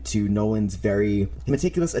testament to Nolan's very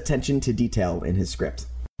meticulous attention to detail in his script.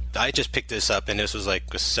 I just picked this up, and this was like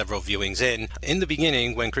several viewings in. In the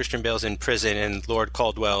beginning, when Christian Bale's in prison and Lord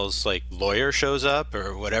Caldwell's like lawyer shows up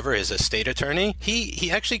or whatever, his estate attorney,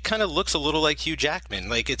 he actually kind of looks a little like Hugh Jackman.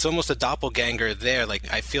 Like it's almost a doppelganger there.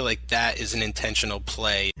 Like I feel like that is an intentional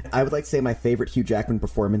play. I would like to say my favorite Hugh Jackman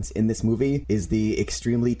performance in this movie is the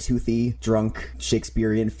extremely toothy, drunk,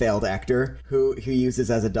 Shakespearean failed actor who he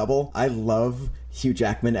uses as a double. I love Hugh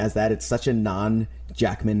Jackman as that. It's such a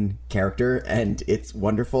non-Jackman character, and it's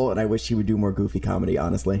wonderful, and I wish he would do more goofy comedy,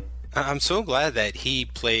 honestly. I'm so glad that he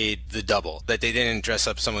played the double, that they didn't dress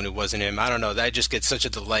up someone who wasn't him. I don't know, that just gets such a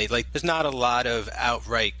delight. Like, there's not a lot of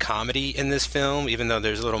outright comedy in this film, even though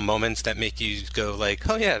there's little moments that make you go like,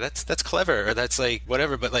 oh yeah, that's clever, or that's like,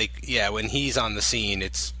 whatever. But like, yeah, when he's on the scene,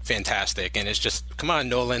 it's fantastic, and it's just, come on,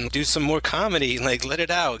 Nolan, do some more comedy, like, let it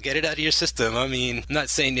out, get it out of your system. I mean, I'm not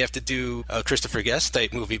saying you have to do a Christopher Guest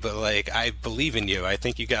type movie, but like, I believe in you. I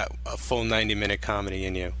think you got a full 90-minute comedy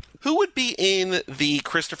in you. Who would be in the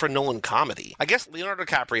Christopher Nolan comedy? I guess Leonardo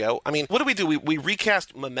DiCaprio. I mean, what do? We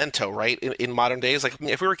recast Memento, right, in modern days? Like,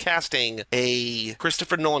 if we were casting a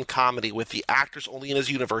Christopher Nolan comedy with the actors only in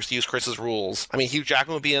his universe to use Chris's rules, I mean, Hugh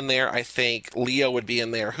Jackman would be in there. I think Leo would be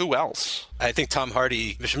in there. Who else? I think Tom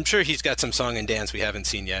Hardy, I'm sure he's got some song and dance we haven't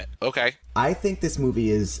seen yet. Okay. I think this movie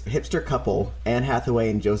is hipster couple, Anne Hathaway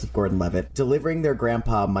and Joseph Gordon-Levitt, delivering their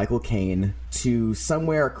grandpa, Michael Caine, to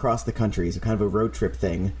somewhere across the country, so kind of a road trip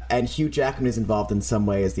thing. And Hugh Jackman is involved in some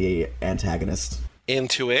way as the antagonist.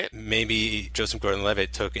 Into it. Maybe Joseph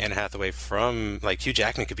Gordon-Levitt took Anne Hathaway from, like, Hugh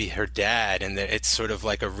Jackman could be her dad, and it's sort of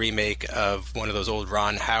like a remake of one of those old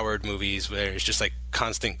Ron Howard movies where it's just like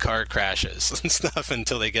constant car crashes and stuff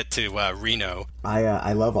until they get to Reno.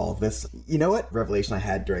 I love all of this. You know what revelation I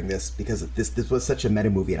had during this, because this was such a meta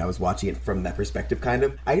movie and I was watching it from that perspective, kind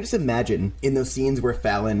of. I just imagine in those scenes where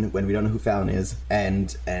Fallon, when we don't know who Fallon is,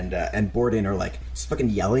 and Borden are like just fucking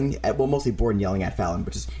yelling at, well, mostly Borden yelling at Fallon,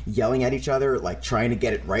 but just yelling at each other, like trying to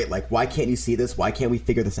get it right. Like, why can't you see this? Why can't we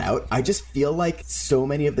figure this out? I just feel like so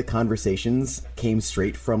many of the conversations came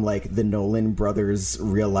straight from like the Nolan brothers'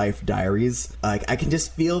 real life diaries. Like, I can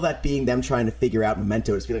just feel that being them trying to figure out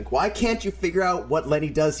Memento. Just be like, why can't you figure out what Lenny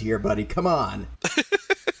does here, buddy? Come on.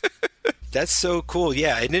 That's so cool.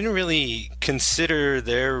 Yeah, I didn't really consider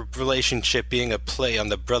their relationship being a play on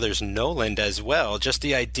the brothers Nolan as well. Just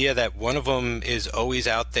the idea that one of them is always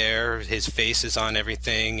out there, his face is on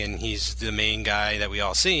everything, and he's the main guy that we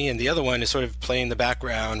all see, and the other one is sort of playing the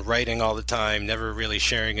background, writing all the time, never really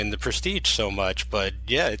sharing in the prestige so much. But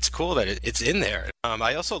yeah, it's cool that it's in there.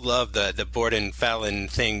 I also love the Borden-Fallon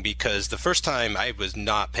thing, because the first time I was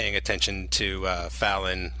not paying attention to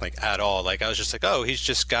Fallon like at all. Like, I was just like, oh, he's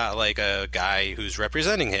just got like a guy who's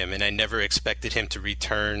representing him, and I never expected him to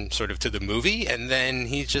return sort of to the movie, and then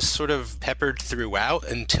he's just sort of peppered throughout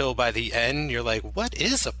until by the end you're like, what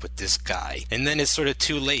is up with this guy? And then it's sort of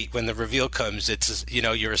too late when the reveal comes. It's, you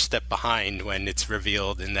know, you're a step behind when it's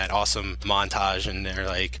revealed in that awesome montage, and they're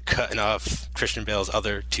like cutting off Christian Bale's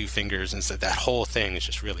other two fingers, and so that whole thing is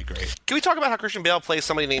just really great. Can we talk about how Christian Bale plays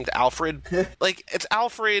somebody named Alfred? Like, it's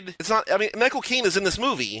Alfred. It's not, I mean, Michael Caine is in this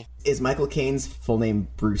movie. Is Michael Caine's full name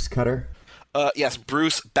Bruce Cutter? Yes,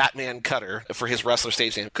 Bruce Batman Cutter for his wrestler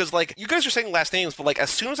stage name. Because, like, you guys are saying last names, but, like, as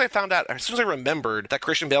soon as I found out, as soon as I remembered that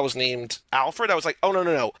Christian Bale was named Alfred, I was like, oh,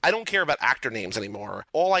 no. I don't care about actor names anymore.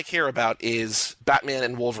 All I care about is Batman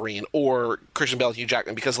and Wolverine, or Christian Bale and Hugh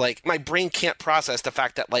Jackman, because, like, my brain can't process the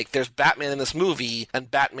fact that, like, there's Batman in this movie,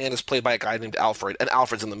 and Batman is played by a guy named Alfred, and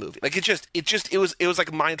Alfred's in the movie. Like, it was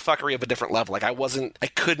like mindfuckery of a different level. Like, I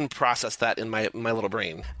couldn't process that in my little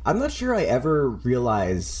brain. I'm not sure I ever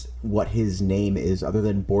realized what his name is other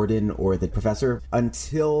than Borden or the professor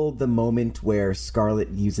until the moment where Scarlett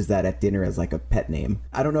uses that at dinner as like a pet name.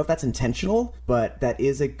 I don't know if that's intentional, but that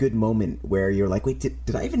is a good moment where you're like, wait,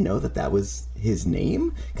 did I even know that was his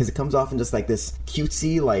name, because it comes off in just like this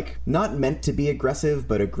cutesy, like not meant to be aggressive,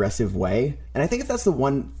 but aggressive way. And I think if that's the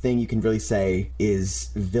one thing you can really say is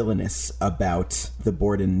villainous about the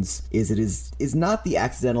Bordens, is it is not the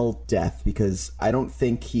accidental death, because I don't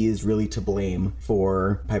think he is really to blame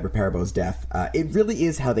for Piper Parabo's death. It really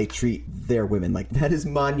is how they treat their women. Like, that is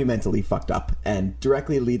monumentally fucked up and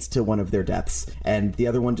directly leads to one of their deaths. And the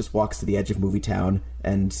other one just walks to the edge of movie town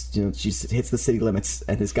and, you know, she hits the city limits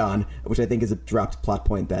and is gone, which I think is a dropped plot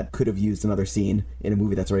point that could have used another scene in a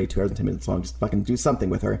movie that's already 2 hours and 10 minutes long. Just fucking do something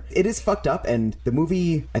with her. It is fucked up, and the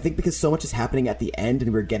movie, I think because so much is happening at the end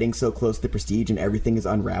and we're getting so close to Prestige and everything is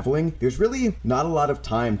unraveling, there's really not a lot of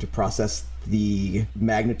time to process the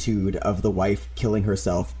magnitude of the wife killing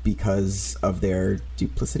herself because of their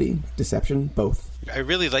deception, both. I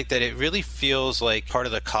really like that it really feels like part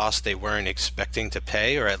of the cost they weren't expecting to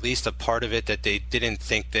pay, or at least a part of it that they didn't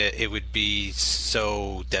think that it would be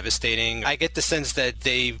so devastating. I get the sense that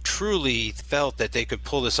they truly felt that they could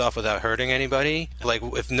pull this off without hurting anybody. Like,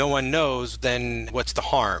 if no one knows, then what's the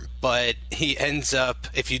harm? But he ends up,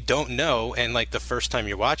 if you don't know, and like the first time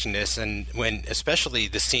you're watching this, and when, especially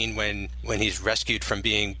the scene when he's rescued from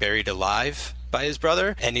being buried alive by his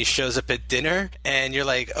brother, and he shows up at dinner, and you're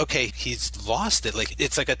like, okay, he's lost it. Like,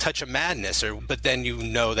 it's like a touch of madness, but then you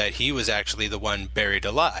know that he was actually the one buried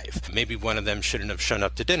alive. Maybe one of them shouldn't have shown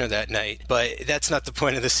up to dinner that night, but that's not the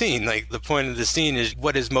point of the scene. Like, the point of the scene is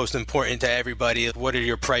what is most important to everybody. What are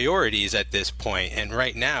your priorities at this point? And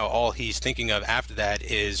right now, all he's thinking of after that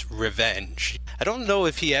is revenge. I don't know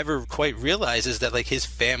if he ever quite realizes that, like, his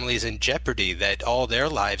family's in jeopardy, that all their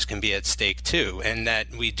lives can be at stake too, and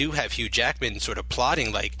that we do have Hugh Jackman sort of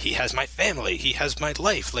plotting, like, he has my family, he has my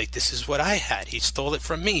life, like, this is what I had, he stole it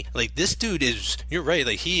from me. Like, this dude is, you're right,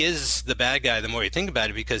 like, he is the bad guy the more you think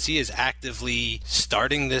about it, because he is actively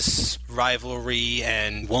starting this rivalry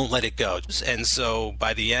and won't let it go. And so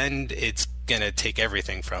by the end, it's gonna take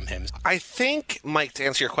everything from him. I think, Mike, to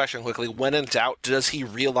answer your question quickly, when in doubt, does he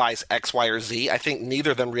realize X, Y, or Z? I think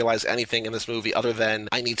neither of them realize anything in this movie other than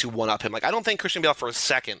I need to one-up him. Like, I don't think Christian Bale for a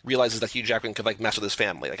second realizes that Hugh Jackman could, like, mess with his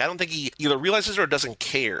family. Like, I don't think he either realizes or doesn't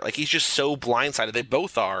care. Like, he's just so blindsided, they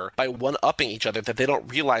both are, by one-upping each other, that they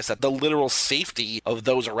don't realize that the literal safety of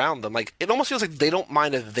those around them. Like, it almost feels like they don't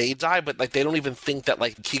mind if they die, but, like, they don't even think that,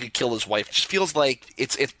 like, he could kill his wife. It just feels like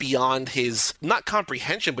it's beyond his, not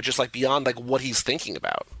comprehension, but just, like, beyond, like, what he's thinking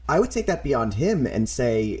about. I would take that beyond him and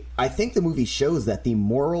say, I think the movie shows that the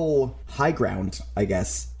moral high ground, I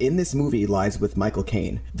guess, in this movie lies with Michael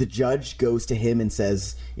Caine. The judge goes to him and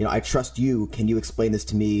says, you know, I trust you. Can you explain this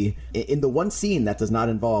to me? In the one scene that does not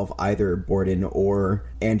involve either Borden or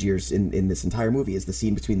Angiers in this entire movie is the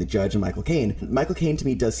scene between the judge and Michael Caine. Michael Caine, to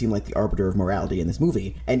me, does seem like the arbiter of morality in this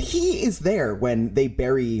movie. And he is there when they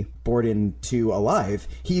bury Borden to alive.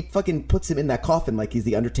 He fucking puts him in that coffin like he's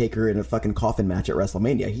the Undertaker in a fucking coffin match at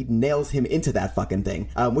WrestleMania. He nails him into that fucking thing,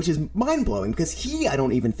 which is mind-blowing, because he, I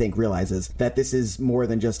don't even think, realizes that this is more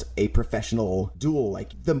than just a professional duel.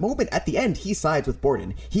 Like, the moment at the end, he sides with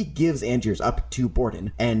Borden. He gives Angiers up to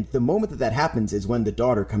Borden. And the moment that happens is when the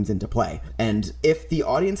daughter comes into play. And if the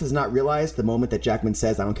audience has not realized the moment that Jackman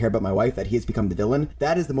says, I don't care about my wife, that he has become the villain,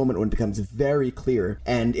 that is the moment when it becomes very clear.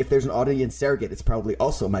 And if there's an audience surrogate, it's probably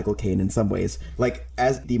also Michael Caine in some ways. Like,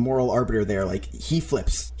 as the moral arbiter there, like, he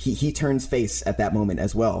flips. He turns face at that moment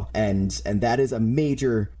as well. And that is a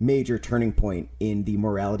major turning point in the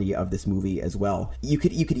morality of this movie as well. You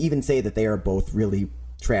could even say that they are both really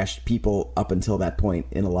trashed people up until that point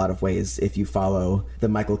in a lot of ways, if you follow the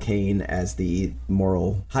Michael Caine as the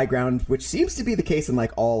moral high ground, which seems to be the case in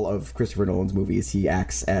like all of Christopher Nolan's movies. He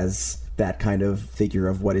acts as that kind of figure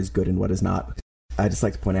of what is good and what is not. I just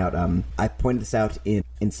like to point out, I pointed this out in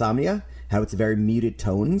Insomnia, how it's very muted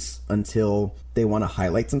tones until they want to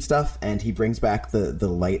highlight some stuff, and he brings back the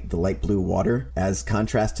light blue water as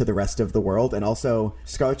contrast to the rest of the world. And also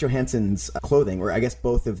Scarlett Johansson's clothing, or I guess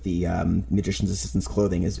both of the magician's assistant's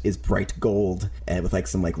clothing is bright gold and with like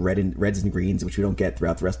some like reds and greens, which we don't get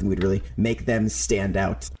throughout the rest of the movie to really make them stand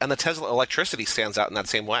out. And the Tesla electricity stands out in that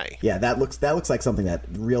same way. Yeah, that looks like something that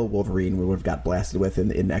real Wolverine would have got blasted with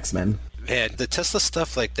in X-Men. Man, the Tesla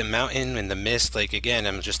stuff, like the mountain and the mist, like, again,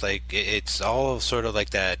 I'm just like, it's all sort of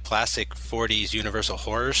like that classic 40s Universal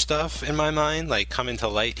horror stuff in my mind, like coming to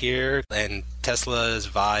light here. And Tesla's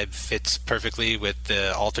vibe fits perfectly with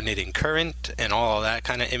the alternating current and all of that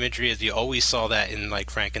kind of imagery, as you always saw that in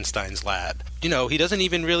like Frankenstein's lab. You know, he doesn't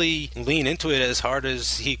even really lean into it as hard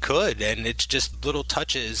as he could, and it's just little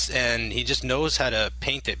touches, and he just knows how to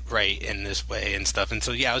paint it right in this way and stuff. And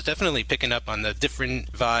so, yeah, I was definitely picking up on the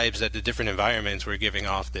different vibes that the different environments we're giving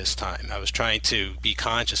off this time. I was trying to be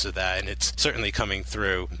conscious of that, and it's certainly coming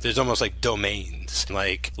through. There's almost like domains,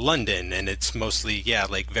 like London, and it's mostly,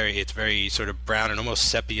 it's very sort of brown and almost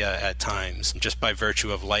sepia at times, just by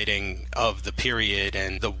virtue of lighting of the period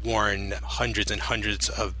and the worn hundreds and hundreds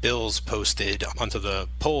of bills posted onto the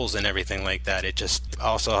poles and everything like that. It just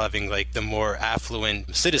also having like the more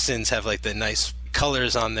affluent citizens have like the nice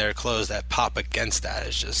colors on their clothes that pop against that.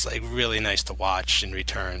 It's just like really nice to watch in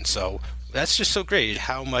return. So that's just so great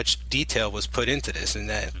how much detail was put into this, and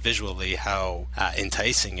that visually how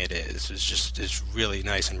enticing it is. It's really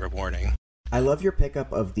nice and rewarding. I love your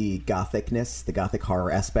pickup of the gothicness, the gothic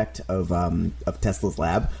horror aspect of Tesla's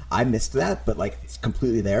lab. I missed that, but like it's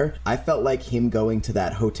completely there. I felt like him going to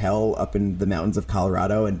that hotel up in the mountains of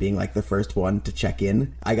Colorado and being like the first one to check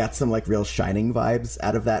in. I got some like real Shining vibes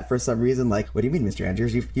out of that for some reason. Like, what do you mean, Mr.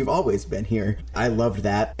 Andrews? You've always been here. I loved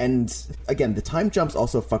that. And again, the time jumps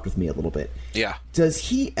also fucked with me a little bit. Yeah. Does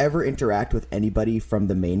he ever interact with anybody from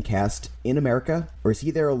the main cast in America, or is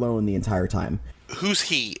he there alone the entire time? Who's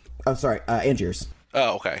he? Oh, sorry, Angiers.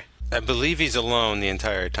 Oh, okay. I believe he's alone the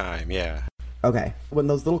entire time, yeah. Okay. When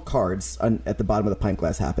those little cards at the bottom of the pint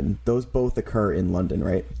glass happen, those both occur in London,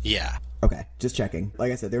 right? Yeah. Okay, just checking.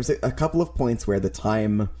 Like I said, there's a couple of points where the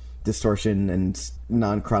time distortion and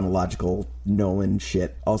non-chronological Nolan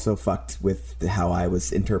shit also fucked with how I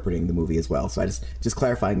was interpreting the movie as well. So I just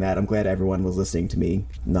clarifying that. I'm glad everyone was listening to me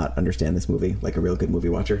not understand this movie like a real good movie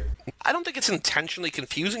watcher. I don't think it's intentionally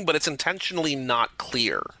confusing, but it's intentionally not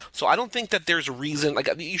clear. So I don't think that there's a reason, like,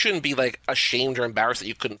 you shouldn't be like ashamed or embarrassed that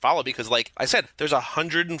you couldn't follow, because like I said, there's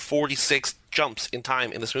 146 jumps in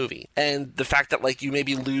time in this movie. And the fact that like you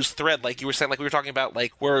maybe lose thread, like you were saying, like we were talking about,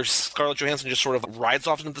 like where Scarlett Johansson just sort of rides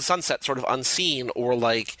off into the sunset sort of unseen, or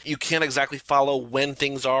like you can't exactly follow when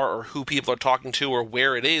things are or who people are talking to or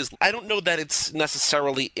where it is. I don't know that it's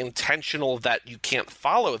necessarily intentional that you can't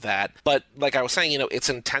follow that, but like I was saying, it's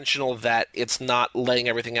intentional that it's not laying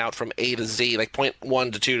everything out from A to Z, like point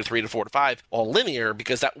 1 to 2 to 3 to 4 to 5, all linear,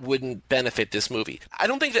 because that wouldn't benefit this movie. I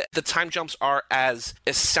don't think that the time jumps are as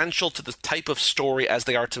essential to the type of story as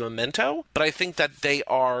they are to Memento, but I think that they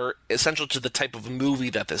are essential to the type of movie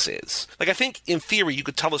that this is. Like, I think in theory you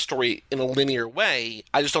could tell a story in a linear way.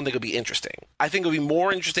 I just don't think it would be interesting. I think it would be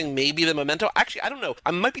more interesting maybe than Memento. Actually, I don't know.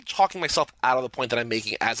 I might be talking myself out of the point that I'm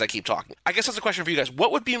making as I keep talking. I guess that's a question for you guys.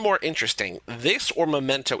 What would be more interesting, this or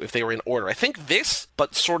Memento, if they were in order? I think this,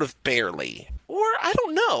 but sort of barely. Or, I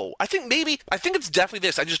don't know. I think it's definitely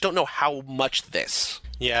this. I just don't know how much this.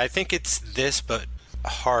 Yeah, I think it's this, but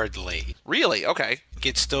hardly. Really? Okay.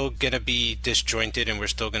 It's still going to be disjointed, and we're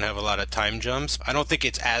still going to have a lot of time jumps. I don't think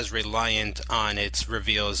it's as reliant on its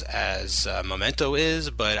reveals as Memento is,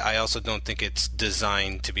 but I also don't think it's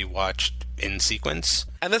designed to be watched in sequence.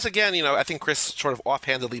 And this, again, I think Chris sort of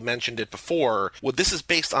offhandedly mentioned it before. Well, this is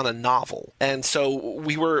based on a novel. And so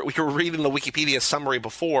we were reading the Wikipedia summary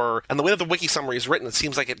before, and the way that the wiki summary is written, it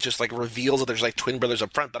seems like it just like reveals that there's like twin brothers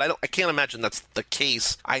up front, but I can't imagine that's the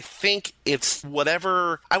case. I think it's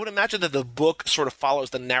whatever. I would imagine that the book sort of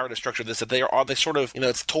follows the narrative structure of this, that they sort of,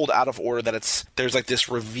 it's told out of order, that there's like this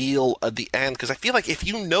reveal at the end, because I feel like if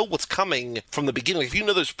you know what's coming from the beginning, like if you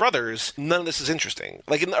know there's brothers, none of this is interesting.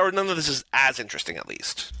 Or none of this is as interesting, at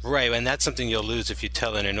least. Right, and that's something you'll lose if you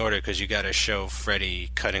tell it in order, because you got to show Freddy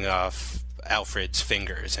cutting off Alfred's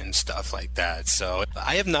fingers and stuff like that. So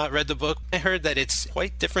I have not read the book. I heard that it's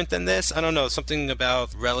quite different than this. I don't know, something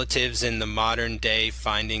about relatives in the modern day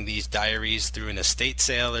finding these diaries through an estate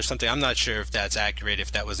sale or something. I'm not sure if that's accurate,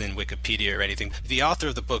 if that was in Wikipedia or anything. The author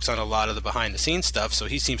of the book's on a lot of the behind the scenes stuff, so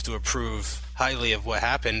he seems to approve highly of what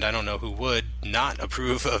happened. I don't know who would not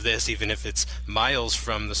approve of this, even if it's miles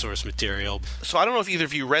from the source material. So I don't know if either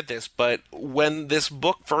of you read this, but when this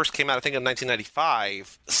book first came out, I think in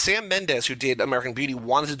 1995, Sam Mendes, who did American Beauty,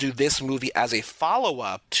 wanted to do this movie as a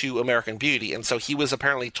follow-up to American Beauty. And so he was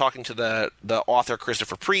apparently talking to the author,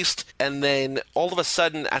 Christopher Priest, and then all of a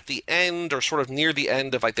sudden at the end, or sort of near the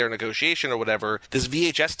end of like their negotiation or whatever, this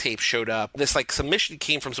VHS tape showed up. This like submission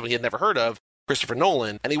came from someone he had never heard of, Christopher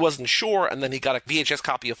Nolan, and he wasn't sure, and then he got a VHS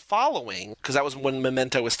copy of Following, because that was when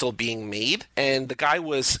Memento was still being made, and the guy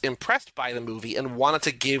was impressed by the movie and wanted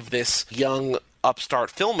to give this young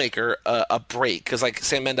upstart filmmaker a break, because like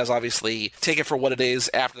Sam Mendes obviously, take it for what it is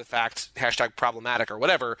after the fact, #problematic or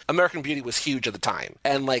whatever, American Beauty was huge at the time,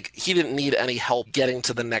 and like he didn't need any help getting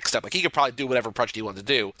to the next step. Like he could probably do whatever project he wanted to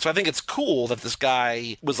do. So I think it's cool that this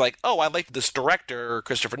guy was like, oh, I like this director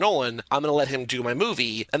Christopher Nolan, I'm gonna let him do my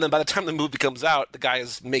movie, and then by the time the movie comes out, the guy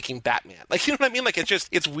is making Batman. Like, you know what I mean? Like,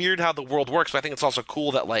 it's weird how the world works, but I think it's also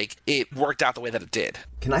cool that like it worked out the way that it did.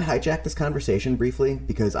 Can I hijack this conversation briefly?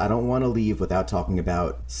 Because I don't want to leave without talking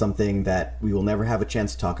about something that we will never have a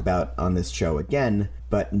chance to talk about on this show again,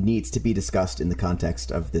 but needs to be discussed in the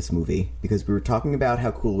context of this movie, because we were talking about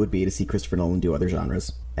how cool it would be to see Christopher Nolan do other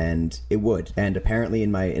genres, and it would. And apparently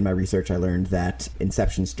in my research I learned that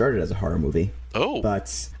Inception started as a horror movie. Oh.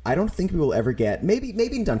 But I don't think we will ever get, maybe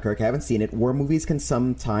in Dunkirk, I haven't seen it, war movies can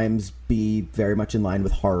sometimes be very much in line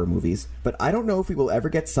with horror movies, but I don't know if we will ever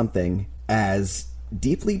get something as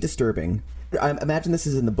deeply disturbing. I imagine this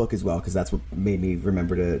is in the book as well, because that's what made me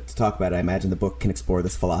remember to talk about it. I imagine the book can explore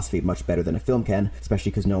this philosophy much better than a film can,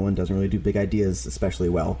 especially because Nolan doesn't really do big ideas especially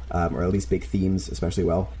well, or at least big themes especially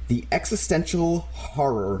well. The existential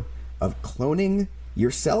horror of cloning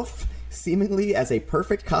yourself seemingly as a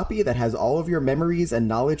perfect copy that has all of your memories and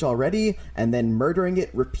knowledge already, and then murdering it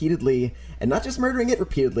repeatedly, and not just murdering it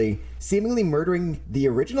repeatedly, seemingly murdering the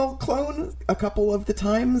original clone a couple of the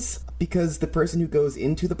times, because the person who goes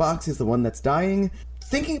into the box is the one that's dying.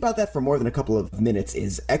 Thinking about that for more than a couple of minutes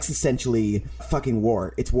is existentially fucking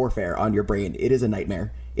war. It's warfare on your brain. It is a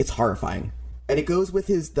nightmare. It's horrifying. And it goes with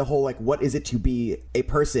the whole, like, what is it to be a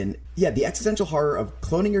person? Yeah, the existential horror of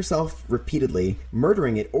cloning yourself repeatedly,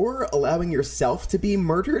 murdering it, or allowing yourself to be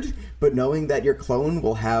murdered, but knowing that your clone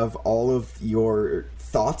will have all of your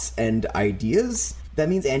thoughts and ideas. That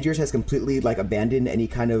means Angiers has completely, like, abandoned any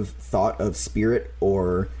kind of thought of spirit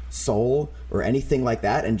or soul or anything like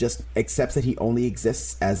that, and just accepts that he only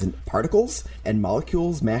exists as particles and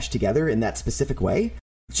molecules mashed together in that specific way.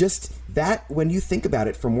 Just that, when you think about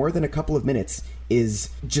it for more than a couple of minutes, is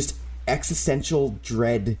just existential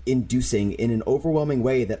dread inducing in an overwhelming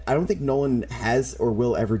way that I don't think Nolan has or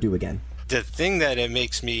will ever do again. The thing that it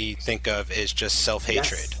makes me think of is just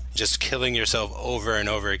self-hatred. Yes. Just killing yourself over and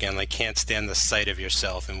over again, like can't stand the sight of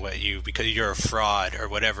yourself and because you're a fraud or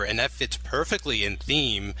whatever. And that fits perfectly in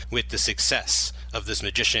theme with the success of this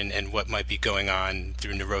magician and what might be going on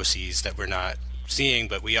through neuroses that we're not seeing,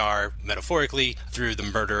 but we are metaphorically through the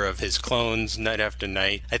murder of his clones night after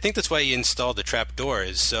night. I think that's why he installed the trap door,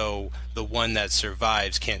 is so the one that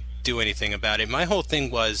survives can't do anything about it. My whole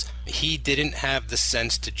thing was he didn't have the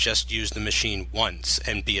sense to just use the machine once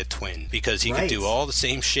and be a twin, because he could do all the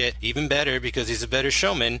same shit even better because he's a better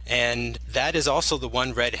showman. And that is also the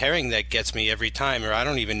one red herring that gets me every time, or I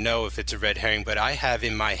don't even know if it's a red herring, but I have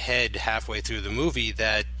in my head halfway through the movie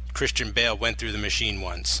that Christian Bale went through the machine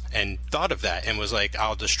once and thought of that and was like,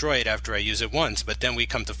 I'll destroy it after I use it once. But then we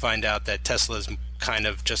come to find out that Tesla's kind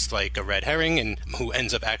of just like a red herring, and who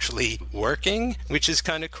ends up actually working, which is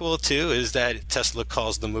kind of cool too, is that Tesla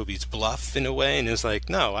calls the movies bluff in a way and is like,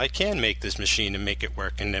 no, I can make this machine and make it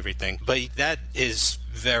work and everything. But that is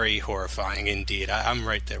very horrifying indeed. I'm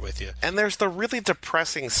right there with you. And there's the really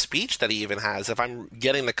depressing speech that he even has, if I'm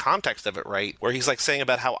getting the context of it right, where he's like saying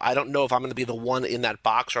about how I don't know if I'm going to be the one in that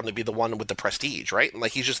box or I'm going to be the one with the prestige, right? And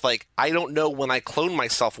like he's just like, I don't know when I clone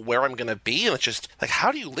myself where I'm going to be, and it's just like,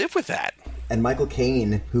 how do you live with that? And Michael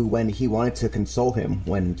Caine, who, when he wanted to console him,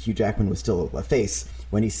 when Hugh Jackman was still a face,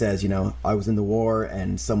 when he says, you know, I was in the war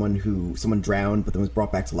and someone drowned but then was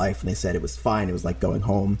brought back to life, and they said it was fine, it was like going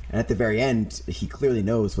home. And at the very end, he clearly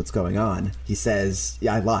knows what's going on. He says,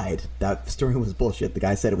 yeah, I lied. That story was bullshit. The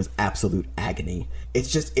guy said it was absolute agony.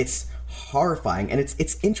 It's horrifying, and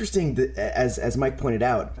it's interesting that, as Mike pointed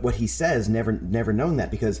out, what he says, never knowing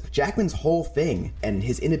that, because Jackman's whole thing and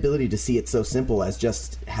his inability to see it so simple as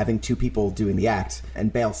just having two people doing the act,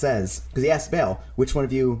 and Bale says, because he asked Bale, which one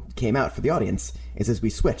of you came out for the audience? It says we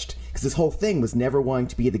switched, because his whole thing was never wanting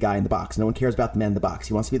to be the guy in the box. No one cares about the man in the box.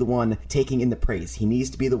 He wants to be the one taking in the praise. He needs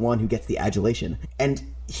to be the one who gets the adulation, and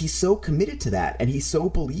he's so committed to that, and he's so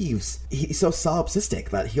solipsistic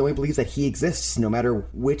that he only believes that he exists no matter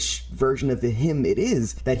which version of him it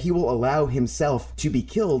is, that he will allow himself to be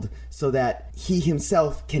killed so that he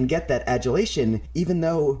himself can get that adulation, even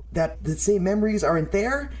though that the same memories aren't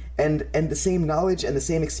there and the same knowledge and the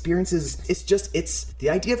same experiences. It's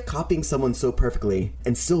the idea of copying someone so perfectly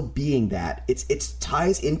and still being that. It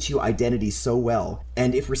ties into identity so well.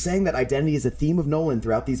 And if we're saying that identity is a theme of Nolan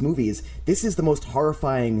throughout these movies, this is the most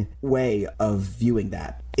horrifying way of viewing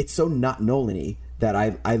that. It's so not Nolan-y that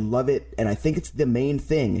I love it, and I think it's the main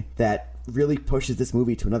thing that really pushes this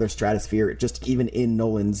movie to another stratosphere, just even in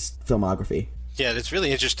Nolan's filmography. Yeah, it's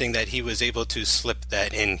really interesting that he was able to slip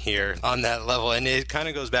that in here on that level. And it kind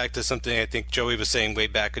of goes back to something I think Joey was saying way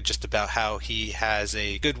back, just about how he has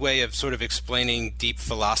a good way of sort of explaining deep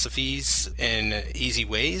philosophies in easy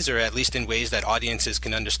ways, or at least in ways that audiences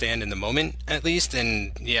can understand in the moment, at least.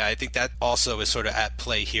 And yeah, I think that also is sort of at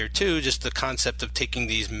play here too, just the concept of taking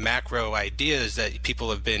these macro ideas that people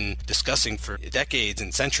have been discussing for decades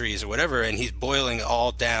and centuries or whatever, and he's boiling it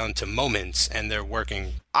all down to moments, and they're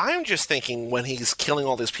working I'm just thinking when he's killing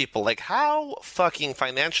all these people, like, how fucking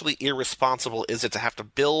financially irresponsible is it to have to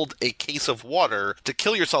build a case of water to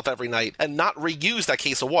kill yourself every night and not reuse that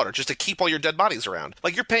case of water just to keep all your dead bodies around?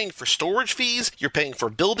 Like, you're paying for storage fees, you're paying for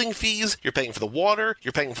building fees, you're paying for the water,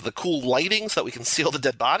 you're paying for the cool lighting so that we can see all the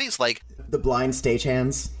dead bodies. Like, the blind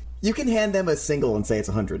stagehands. You can hand them a single and say it's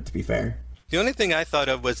 100, to be fair. The only thing I thought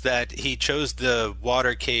of was that he chose the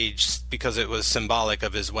water cage because it was symbolic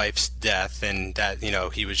of his wife's death, and that, you know,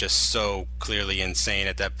 he was just so clearly insane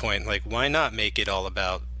at that point. Like, why not make it all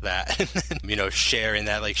about that? You know, sharing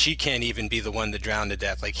that, like, she can't even be the one to drown to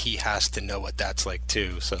death. Like, he has to know what that's like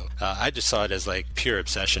too. So I just saw it as like pure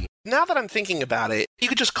obsession. now that I'm thinking about it, you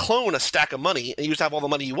could just clone a stack of money and you just have all the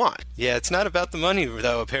money you want. Yeah, it's not about the money,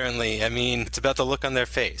 though, apparently. I mean, it's about the look on their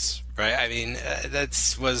face, right? I mean,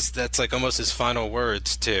 that's like almost his final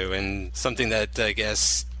words, too, and something that, I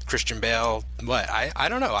guess, Christian Bale, I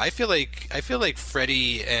don't know. I feel like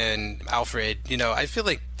Freddie and Alfred, you know, I feel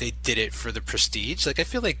like they did it for the prestige. Like, I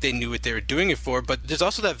feel like they knew what they were doing it for, but there's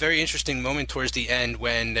also that very interesting moment towards the end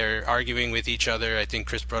when they're arguing with each other. I think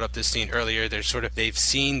Chris brought up this scene earlier. They've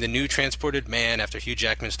seen the new transported man after Hugh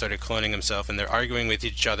Jackman started cloning himself, and they're arguing with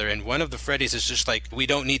each other, and one of the Freddys is just like, we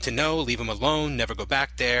don't need to know, leave him alone, never go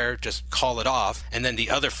back there, just call it off. And then the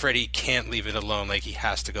other Freddy can't leave it alone, like he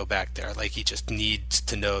has to go back there, like he just needs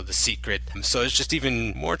to know the secret. So it's just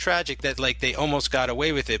even more tragic that, like, they almost got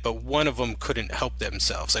away with it, but one of them couldn't help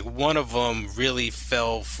themselves. Like, one of them really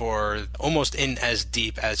fell for almost in as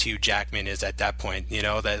deep as Hugh Jackman is at that point, you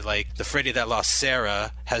know, that, like, the Freddy that lost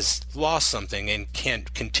Sarah has lost something and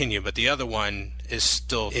can't continue, but the other one is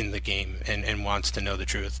still in the game and wants to know the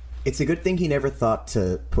truth. It's a good thing he never thought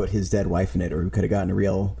to put his dead wife in it, or we could have gotten a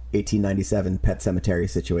real 1897 Pet Sematary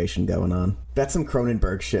situation going on. That's some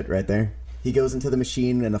Cronenberg shit right there. He goes into the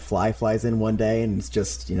machine and a fly flies in one day, and it's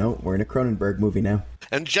just, you know, we're in a Cronenberg movie now.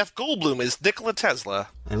 And Jeff Goldblum is Nikola Tesla.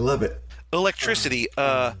 I love it. Electricity,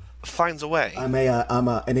 finds a way. I'm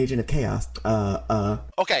an agent of chaos.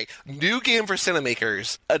 Okay, new game for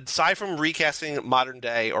cinemakers. Aside from recasting modern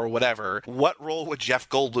day or whatever, what role would Jeff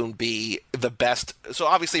Goldblum be the best? So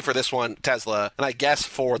obviously for this one, Tesla, and I guess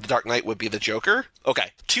for The Dark Knight would be the Joker.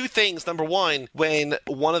 Okay, two things. Number one, when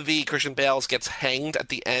one of the Christian Bales gets hanged at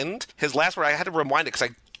the end, his last word, I had to rewind it because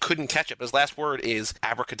I couldn't catch it, but his last word is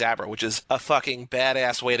abracadabra, which is a fucking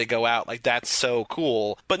badass way to go out. Like, that's so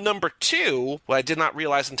cool. But number two, what I did not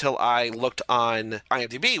realize until I looked on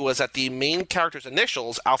IMDb was that the main character's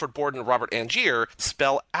initials, Alfred Borden and Robert Angier,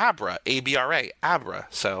 spell Abra, A-B-R-A, Abra.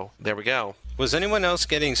 So there we go. Was anyone else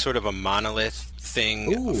getting sort of a monolith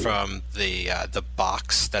thing from the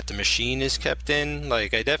box that the machine is kept in?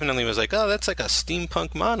 Like, I definitely was like, oh, that's like a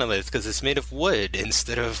steampunk monolith because it's made of wood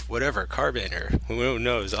instead of whatever, carbon or who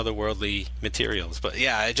knows, otherworldly materials. But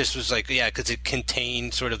yeah, I just was like, yeah, because it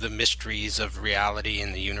contained sort of the mysteries of reality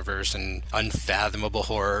and the universe and unfathomable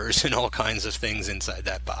horrors and all kinds of things inside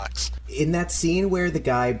that box. In that scene where the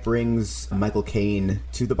guy brings Michael Caine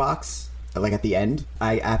to the box, like at the end,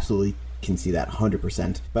 I absolutely can see that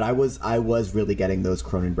 100%. But I was really getting those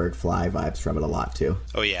Cronenberg Fly vibes from it a lot too.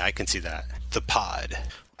 Oh yeah, I can see that. The pod.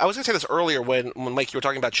 I was going to say this earlier when Mike, you were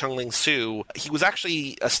talking about Chung Ling Soo. He was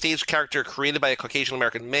actually a stage character created by a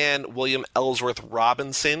Caucasian-American man, William Ellsworth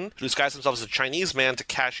Robinson, who disguised himself as a Chinese man to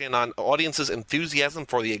cash in on audiences' enthusiasm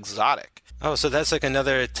for the exotic. Oh, so that's like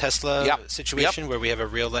another Tesla situation where we have a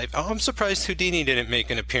real life... Oh, I'm surprised Houdini didn't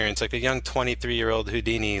make an appearance, like a young 23-year-old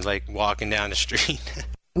Houdini, like, walking down the street.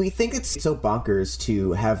 We think it's so bonkers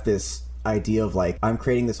to have this idea of, like, I'm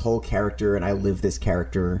creating this whole character and I live this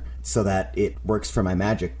character so that it works for my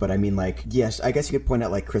magic. But I mean, like, yes, I guess you could point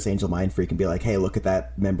out, like, Chris Angel Mindfreak and be like, hey, look at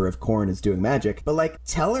that member of Korn is doing magic. But, like,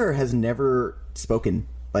 Teller has never spoken,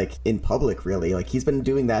 like, in public, really. Like, he's been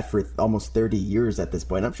doing that for almost 30 years at this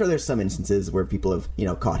point. I'm sure there's some instances where people have, you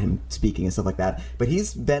know, caught him speaking and stuff like that. But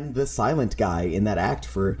he's been the silent guy in that act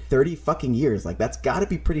for 30 fucking years. Like, that's gotta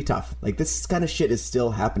be pretty tough. Like, this kind of shit is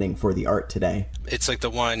still happening for the art today. It's like the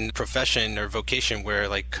one profession or vocation where,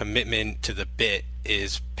 like, commitment to the bit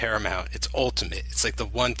is paramount. It's ultimate. It's like the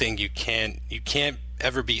one thing you can't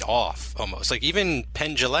ever be off, almost. Like, even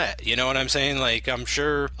Penn Jillette, you know what I'm saying? Like, I'm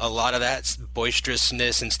sure a lot of that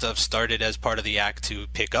boisterousness and stuff started as part of the act to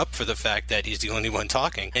pick up for the fact that he's the only one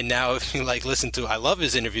talking. And now if you, like, listen to, I love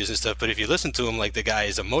his interviews and stuff, but if you listen to him, like, the guy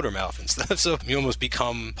is a motor mouth and stuff, so you almost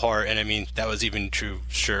become part. And I mean, that was even true,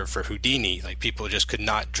 sure, for Houdini. Like, people just could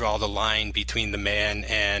not draw the line between the man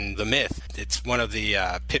and the myth. it's one of the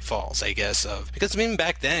pitfalls, I guess, of because even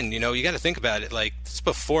back then, you know, you got to think about it. Like, it's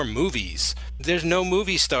before movies. There's no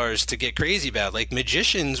movie stars to get crazy about. Like,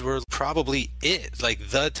 magicians were probably it, like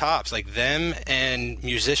the tops, like them and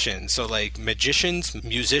musicians. So like magicians,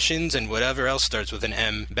 musicians, and whatever else starts with an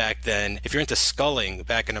M back then. If you're into sculling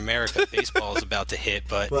back in America, baseball is about to hit.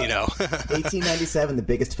 But well, you know, 1897, the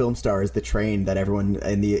biggest film star is the train that everyone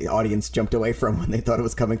in the audience jumped away from when they thought it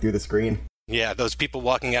was coming through the screen. Yeah, those people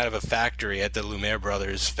walking out of a factory at the Lumiere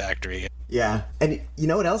Brothers factory. Yeah, and you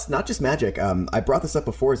know what else? Not just magic. I brought this up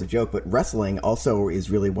before as a joke, but wrestling also is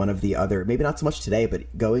really one of the other, maybe not so much today,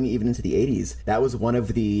 but going even into the 80s, that was one of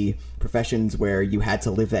the professions where you had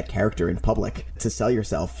to live that character in public to sell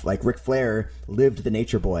yourself. Like Ric Flair lived the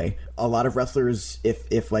nature boy. A lot of wrestlers,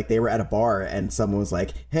 if like they were at a bar and someone was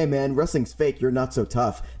like, hey man, wrestling's fake, you're not so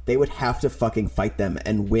tough, they would have to fucking fight them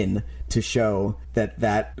and win to show that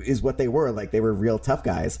that is what they were. Like, they were real tough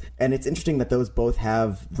guys. And it's interesting that those both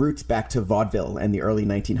have roots back to vaudeville and the early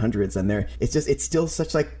 1900s, and it's still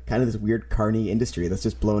such like kind of this weird carny industry that's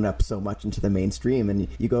just blown up so much into the mainstream. And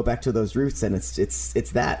you go back to those roots and it's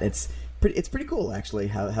pretty cool actually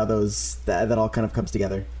how that all kind of comes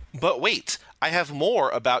together. But wait, I have more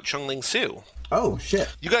about Chung Ling Soo. Oh,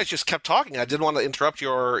 shit. You guys just kept talking. I didn't want to interrupt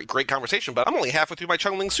your great conversation, but I'm only halfway through my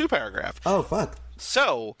Chung Ling Soo paragraph. Oh, fuck.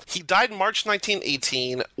 So, he died in March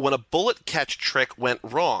 1918 when a bullet catch trick went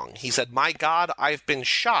wrong. He said, "My God, I've been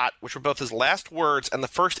shot," which were both his last words and the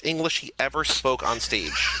first English he ever spoke on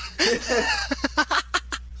stage.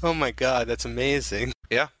 Oh my God, that's amazing.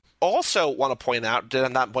 Yeah. Also want to point out, did I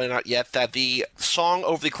not point out yet, that the song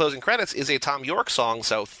over the closing credits is a Tom York song,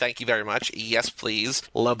 so thank you very much. Yes, please.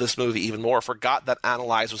 Love this movie even more. Forgot that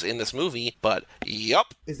Analyze was in this movie, but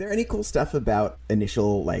yup. Is there any cool stuff about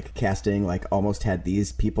initial, like, casting, like, almost had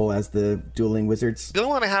these people as the dueling wizards? The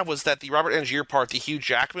only one I have was that the Robert Angier part, the Hugh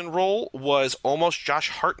Jackman role, was almost Josh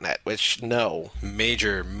Hartnett, which, no.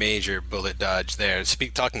 Major bullet dodge there.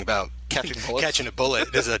 Talking about catching a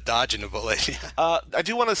bullet. There's a dodge in a bullet. I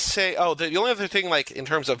do want to say, the only other thing, like, in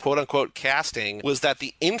terms of quote-unquote casting, was that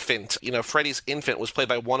the infant, Freddy's infant was played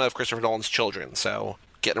by one of Christopher Nolan's children, so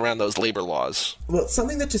getting around those labor laws. Well,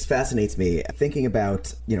 something that just fascinates me, thinking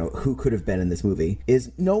about, who could have been in this movie,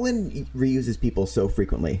 is Nolan reuses people so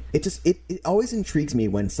frequently. It always intrigues me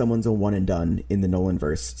when someone's a one and done in the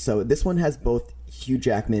Nolanverse. So this one has both Hugh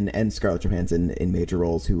Jackman and Scarlett Johansson in major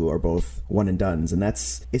roles who are both one and dones, and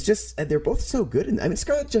they're both so good. And I mean,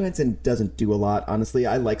 Scarlett Johansson doesn't do a lot, honestly.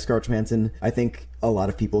 I like Scarlett Johansson. I think a lot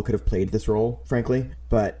of people could have played this role, frankly,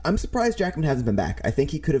 but I'm surprised Jackman hasn't been back. I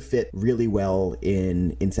think he could have fit really well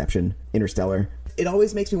in Inception, Interstellar. It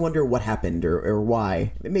always makes me wonder what happened or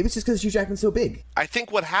why. Maybe it's just because Hugh Jackman's so big. I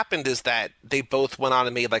think what happened is that they both went on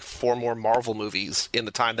and made like 4 more Marvel movies in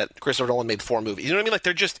the time that Christopher Nolan made 4 movies. You know what I mean?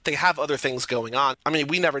 Like they have other things going on. I mean,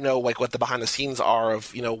 we never know like what the behind the scenes are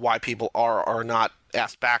of, why people are not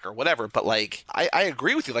asked back or whatever, but like I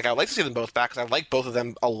agree with you. Like, I'd like to see them both back because I like both of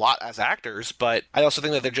them a lot as actors, but I also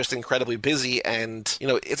think that they're just incredibly busy, and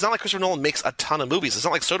it's not like Christopher Nolan makes a ton of movies. It's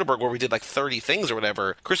not like Soderbergh where we did like 30 things or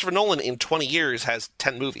whatever. Christopher Nolan in 20 years has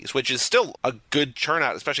 10 movies, which is still a good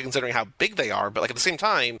turnout, especially considering how big they are, but like at the same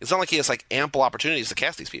time, it's not like he has like ample opportunities to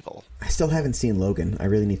cast these people. I still haven't seen Logan. I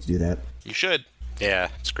really need to do that. You should. Yeah,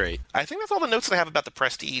 it's great. I think that's all the notes that I have about The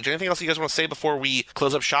Prestige. Anything else you guys want to say before we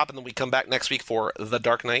close up shop and then we come back next week for The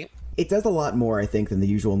Dark Knight? It does a lot more, I think, than the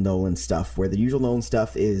usual Nolan stuff, where the usual Nolan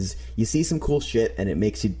stuff is you see some cool shit and it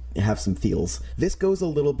makes you have some feels. This goes a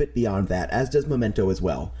little bit beyond that, as does Memento as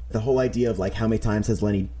well. The whole idea of, like, how many times has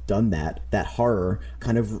Lenny done that horror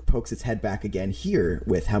kind of pokes its head back again here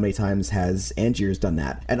with how many times has Angier's done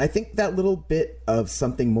that. And I think that little bit of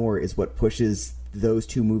something more is what pushes those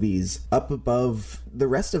two movies up above the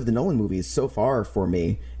rest of the Nolan movies so far for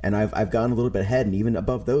me, and I've gone a little bit ahead and even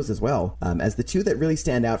above those as well, as the two that really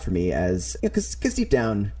stand out for me, as because deep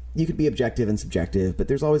down you could be objective and subjective, but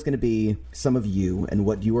there's always going to be some of you and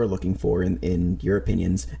what you are looking for in your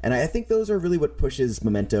opinions, and I think those are really what pushes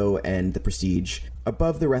Memento and The Prestige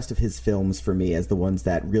above the rest of his films for me as the ones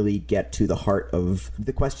that really get to the heart of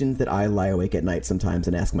the questions that I lie awake at night sometimes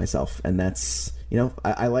and ask myself, and that's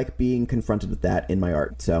I like being confronted with that in my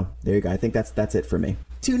art. So there you go. I think that's it for me.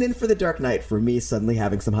 Tune in for The Dark Knight for me suddenly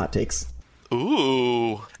having some hot takes.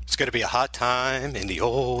 Ooh. It's going to be a hot time in the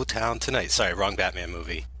old town tonight. Sorry, wrong Batman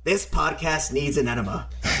movie. This podcast needs an enema.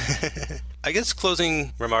 I guess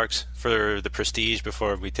closing remarks for The Prestige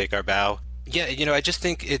before we take our bow. Yeah, I just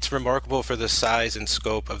think it's remarkable for the size and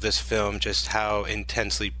scope of this film, just how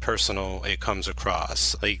intensely personal it comes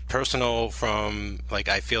across. Like, personal from, like,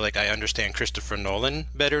 I feel like I understand Christopher Nolan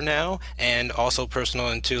better now, and also personal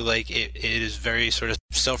into, like, it is very sort of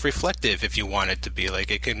self-reflective, if you want it to be.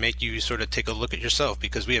 Like, it can make you sort of take a look at yourself,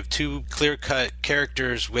 because we have two clear-cut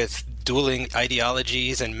characters with dueling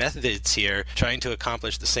ideologies and methods here trying to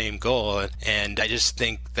accomplish the same goal, and I just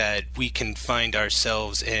think that we can find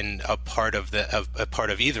ourselves in a part of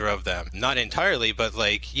either of them. Not entirely, but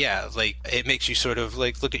like, yeah, like it makes you sort of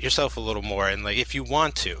like look at yourself a little more, and like if you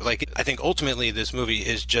want to, like, I think ultimately this movie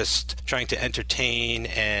is just trying to entertain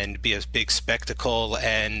and be a big spectacle,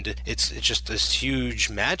 and it's just this huge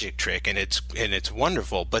magic trick, and it's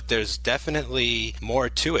wonderful, but there's definitely more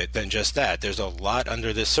to it than just that. There's a lot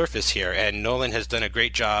under the surface here, and Nolan has done a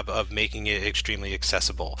great job of making it extremely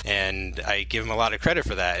accessible, and I give him a lot of credit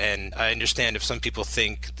for that. And I understand if some people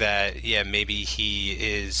think that, yeah, maybe he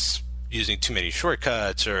is using too many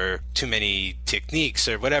shortcuts or too many techniques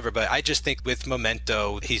or whatever, but I just think with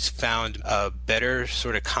Memento, he's found a better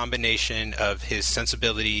sort of combination of his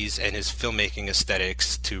sensibilities and his filmmaking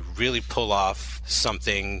aesthetics to really pull off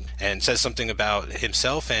something, and says something about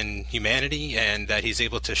himself and humanity, and that he's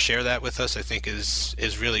able to share that with us, I think is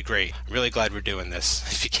really great. I'm really glad we're doing this.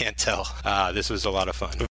 If you can't tell, this was a lot of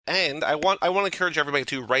fun. And I want to encourage everybody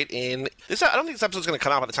to write in. I don't think this episode's going to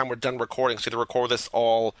come out by the time we're done recording, so you have to record this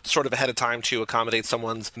all sort of ahead of time to accommodate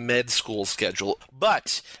someone's med school schedule.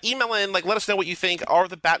 But email in, like, let us know what you think. Are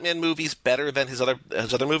the Batman movies better than his other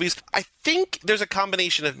movies? I think there's a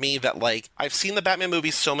combination of me that, like, I've seen the Batman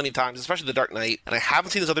movies so many times, especially The Dark Knight, and I haven't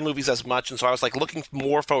seen his other movies as much, and so I was like looking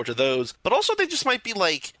more forward to those. But also they just might be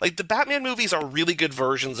like the Batman movies are really good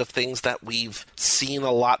versions of things that we've seen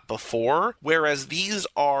a lot before, whereas these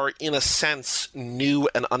are, in a sense, new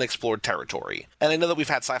and unexplored territory. And I know that we've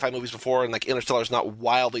had sci-fi movies before, and like Interstellar is not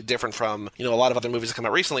wildly different from, a lot of other movies that come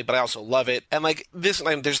out recently, but I also love it. And like this,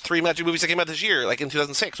 there's 3 magic movies that came out this year, like in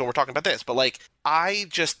 2006 when we're talking about this. But like, I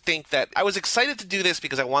just think that I was excited to do this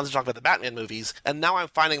because I wanted to talk about the Batman movies, and now I'm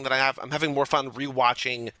finding that I'm having more fun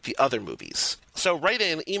rewatching the other movies. So write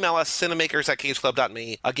in, email us,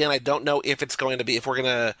 cinemakers@cageclub.me. Again, I don't know if we're going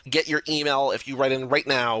to get your email if you write in right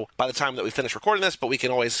now by the time that we finish recording this, but we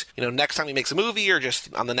can always, next time we make a movie, or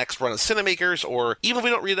just on the next run of Cinemakers, or even if we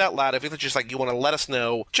don't read it out loud, if it's just like you want to let us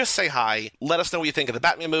know, just say hi. Let us know what you think of the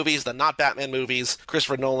Batman movies, the not Batman movies,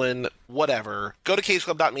 Christopher Nolan, whatever. Go to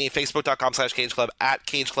cageclub.me, facebook.com/cageclub,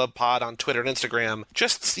 @cageclubpod on Twitter and Instagram.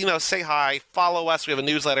 Just, say hi, follow us. We have a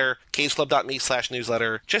newsletter,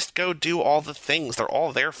 cageclub.me/newsletter. Just go do all the things. They're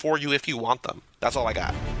all there for you if you want them. That's all I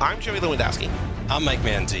got. I'm Joey Lewandowski. I'm Mike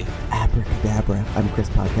Manzi. Abracadabra. I'm Chris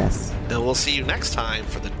Podcasts. And we'll see you next time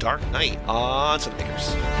for The Dark Knight on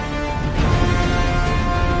Cinemakers.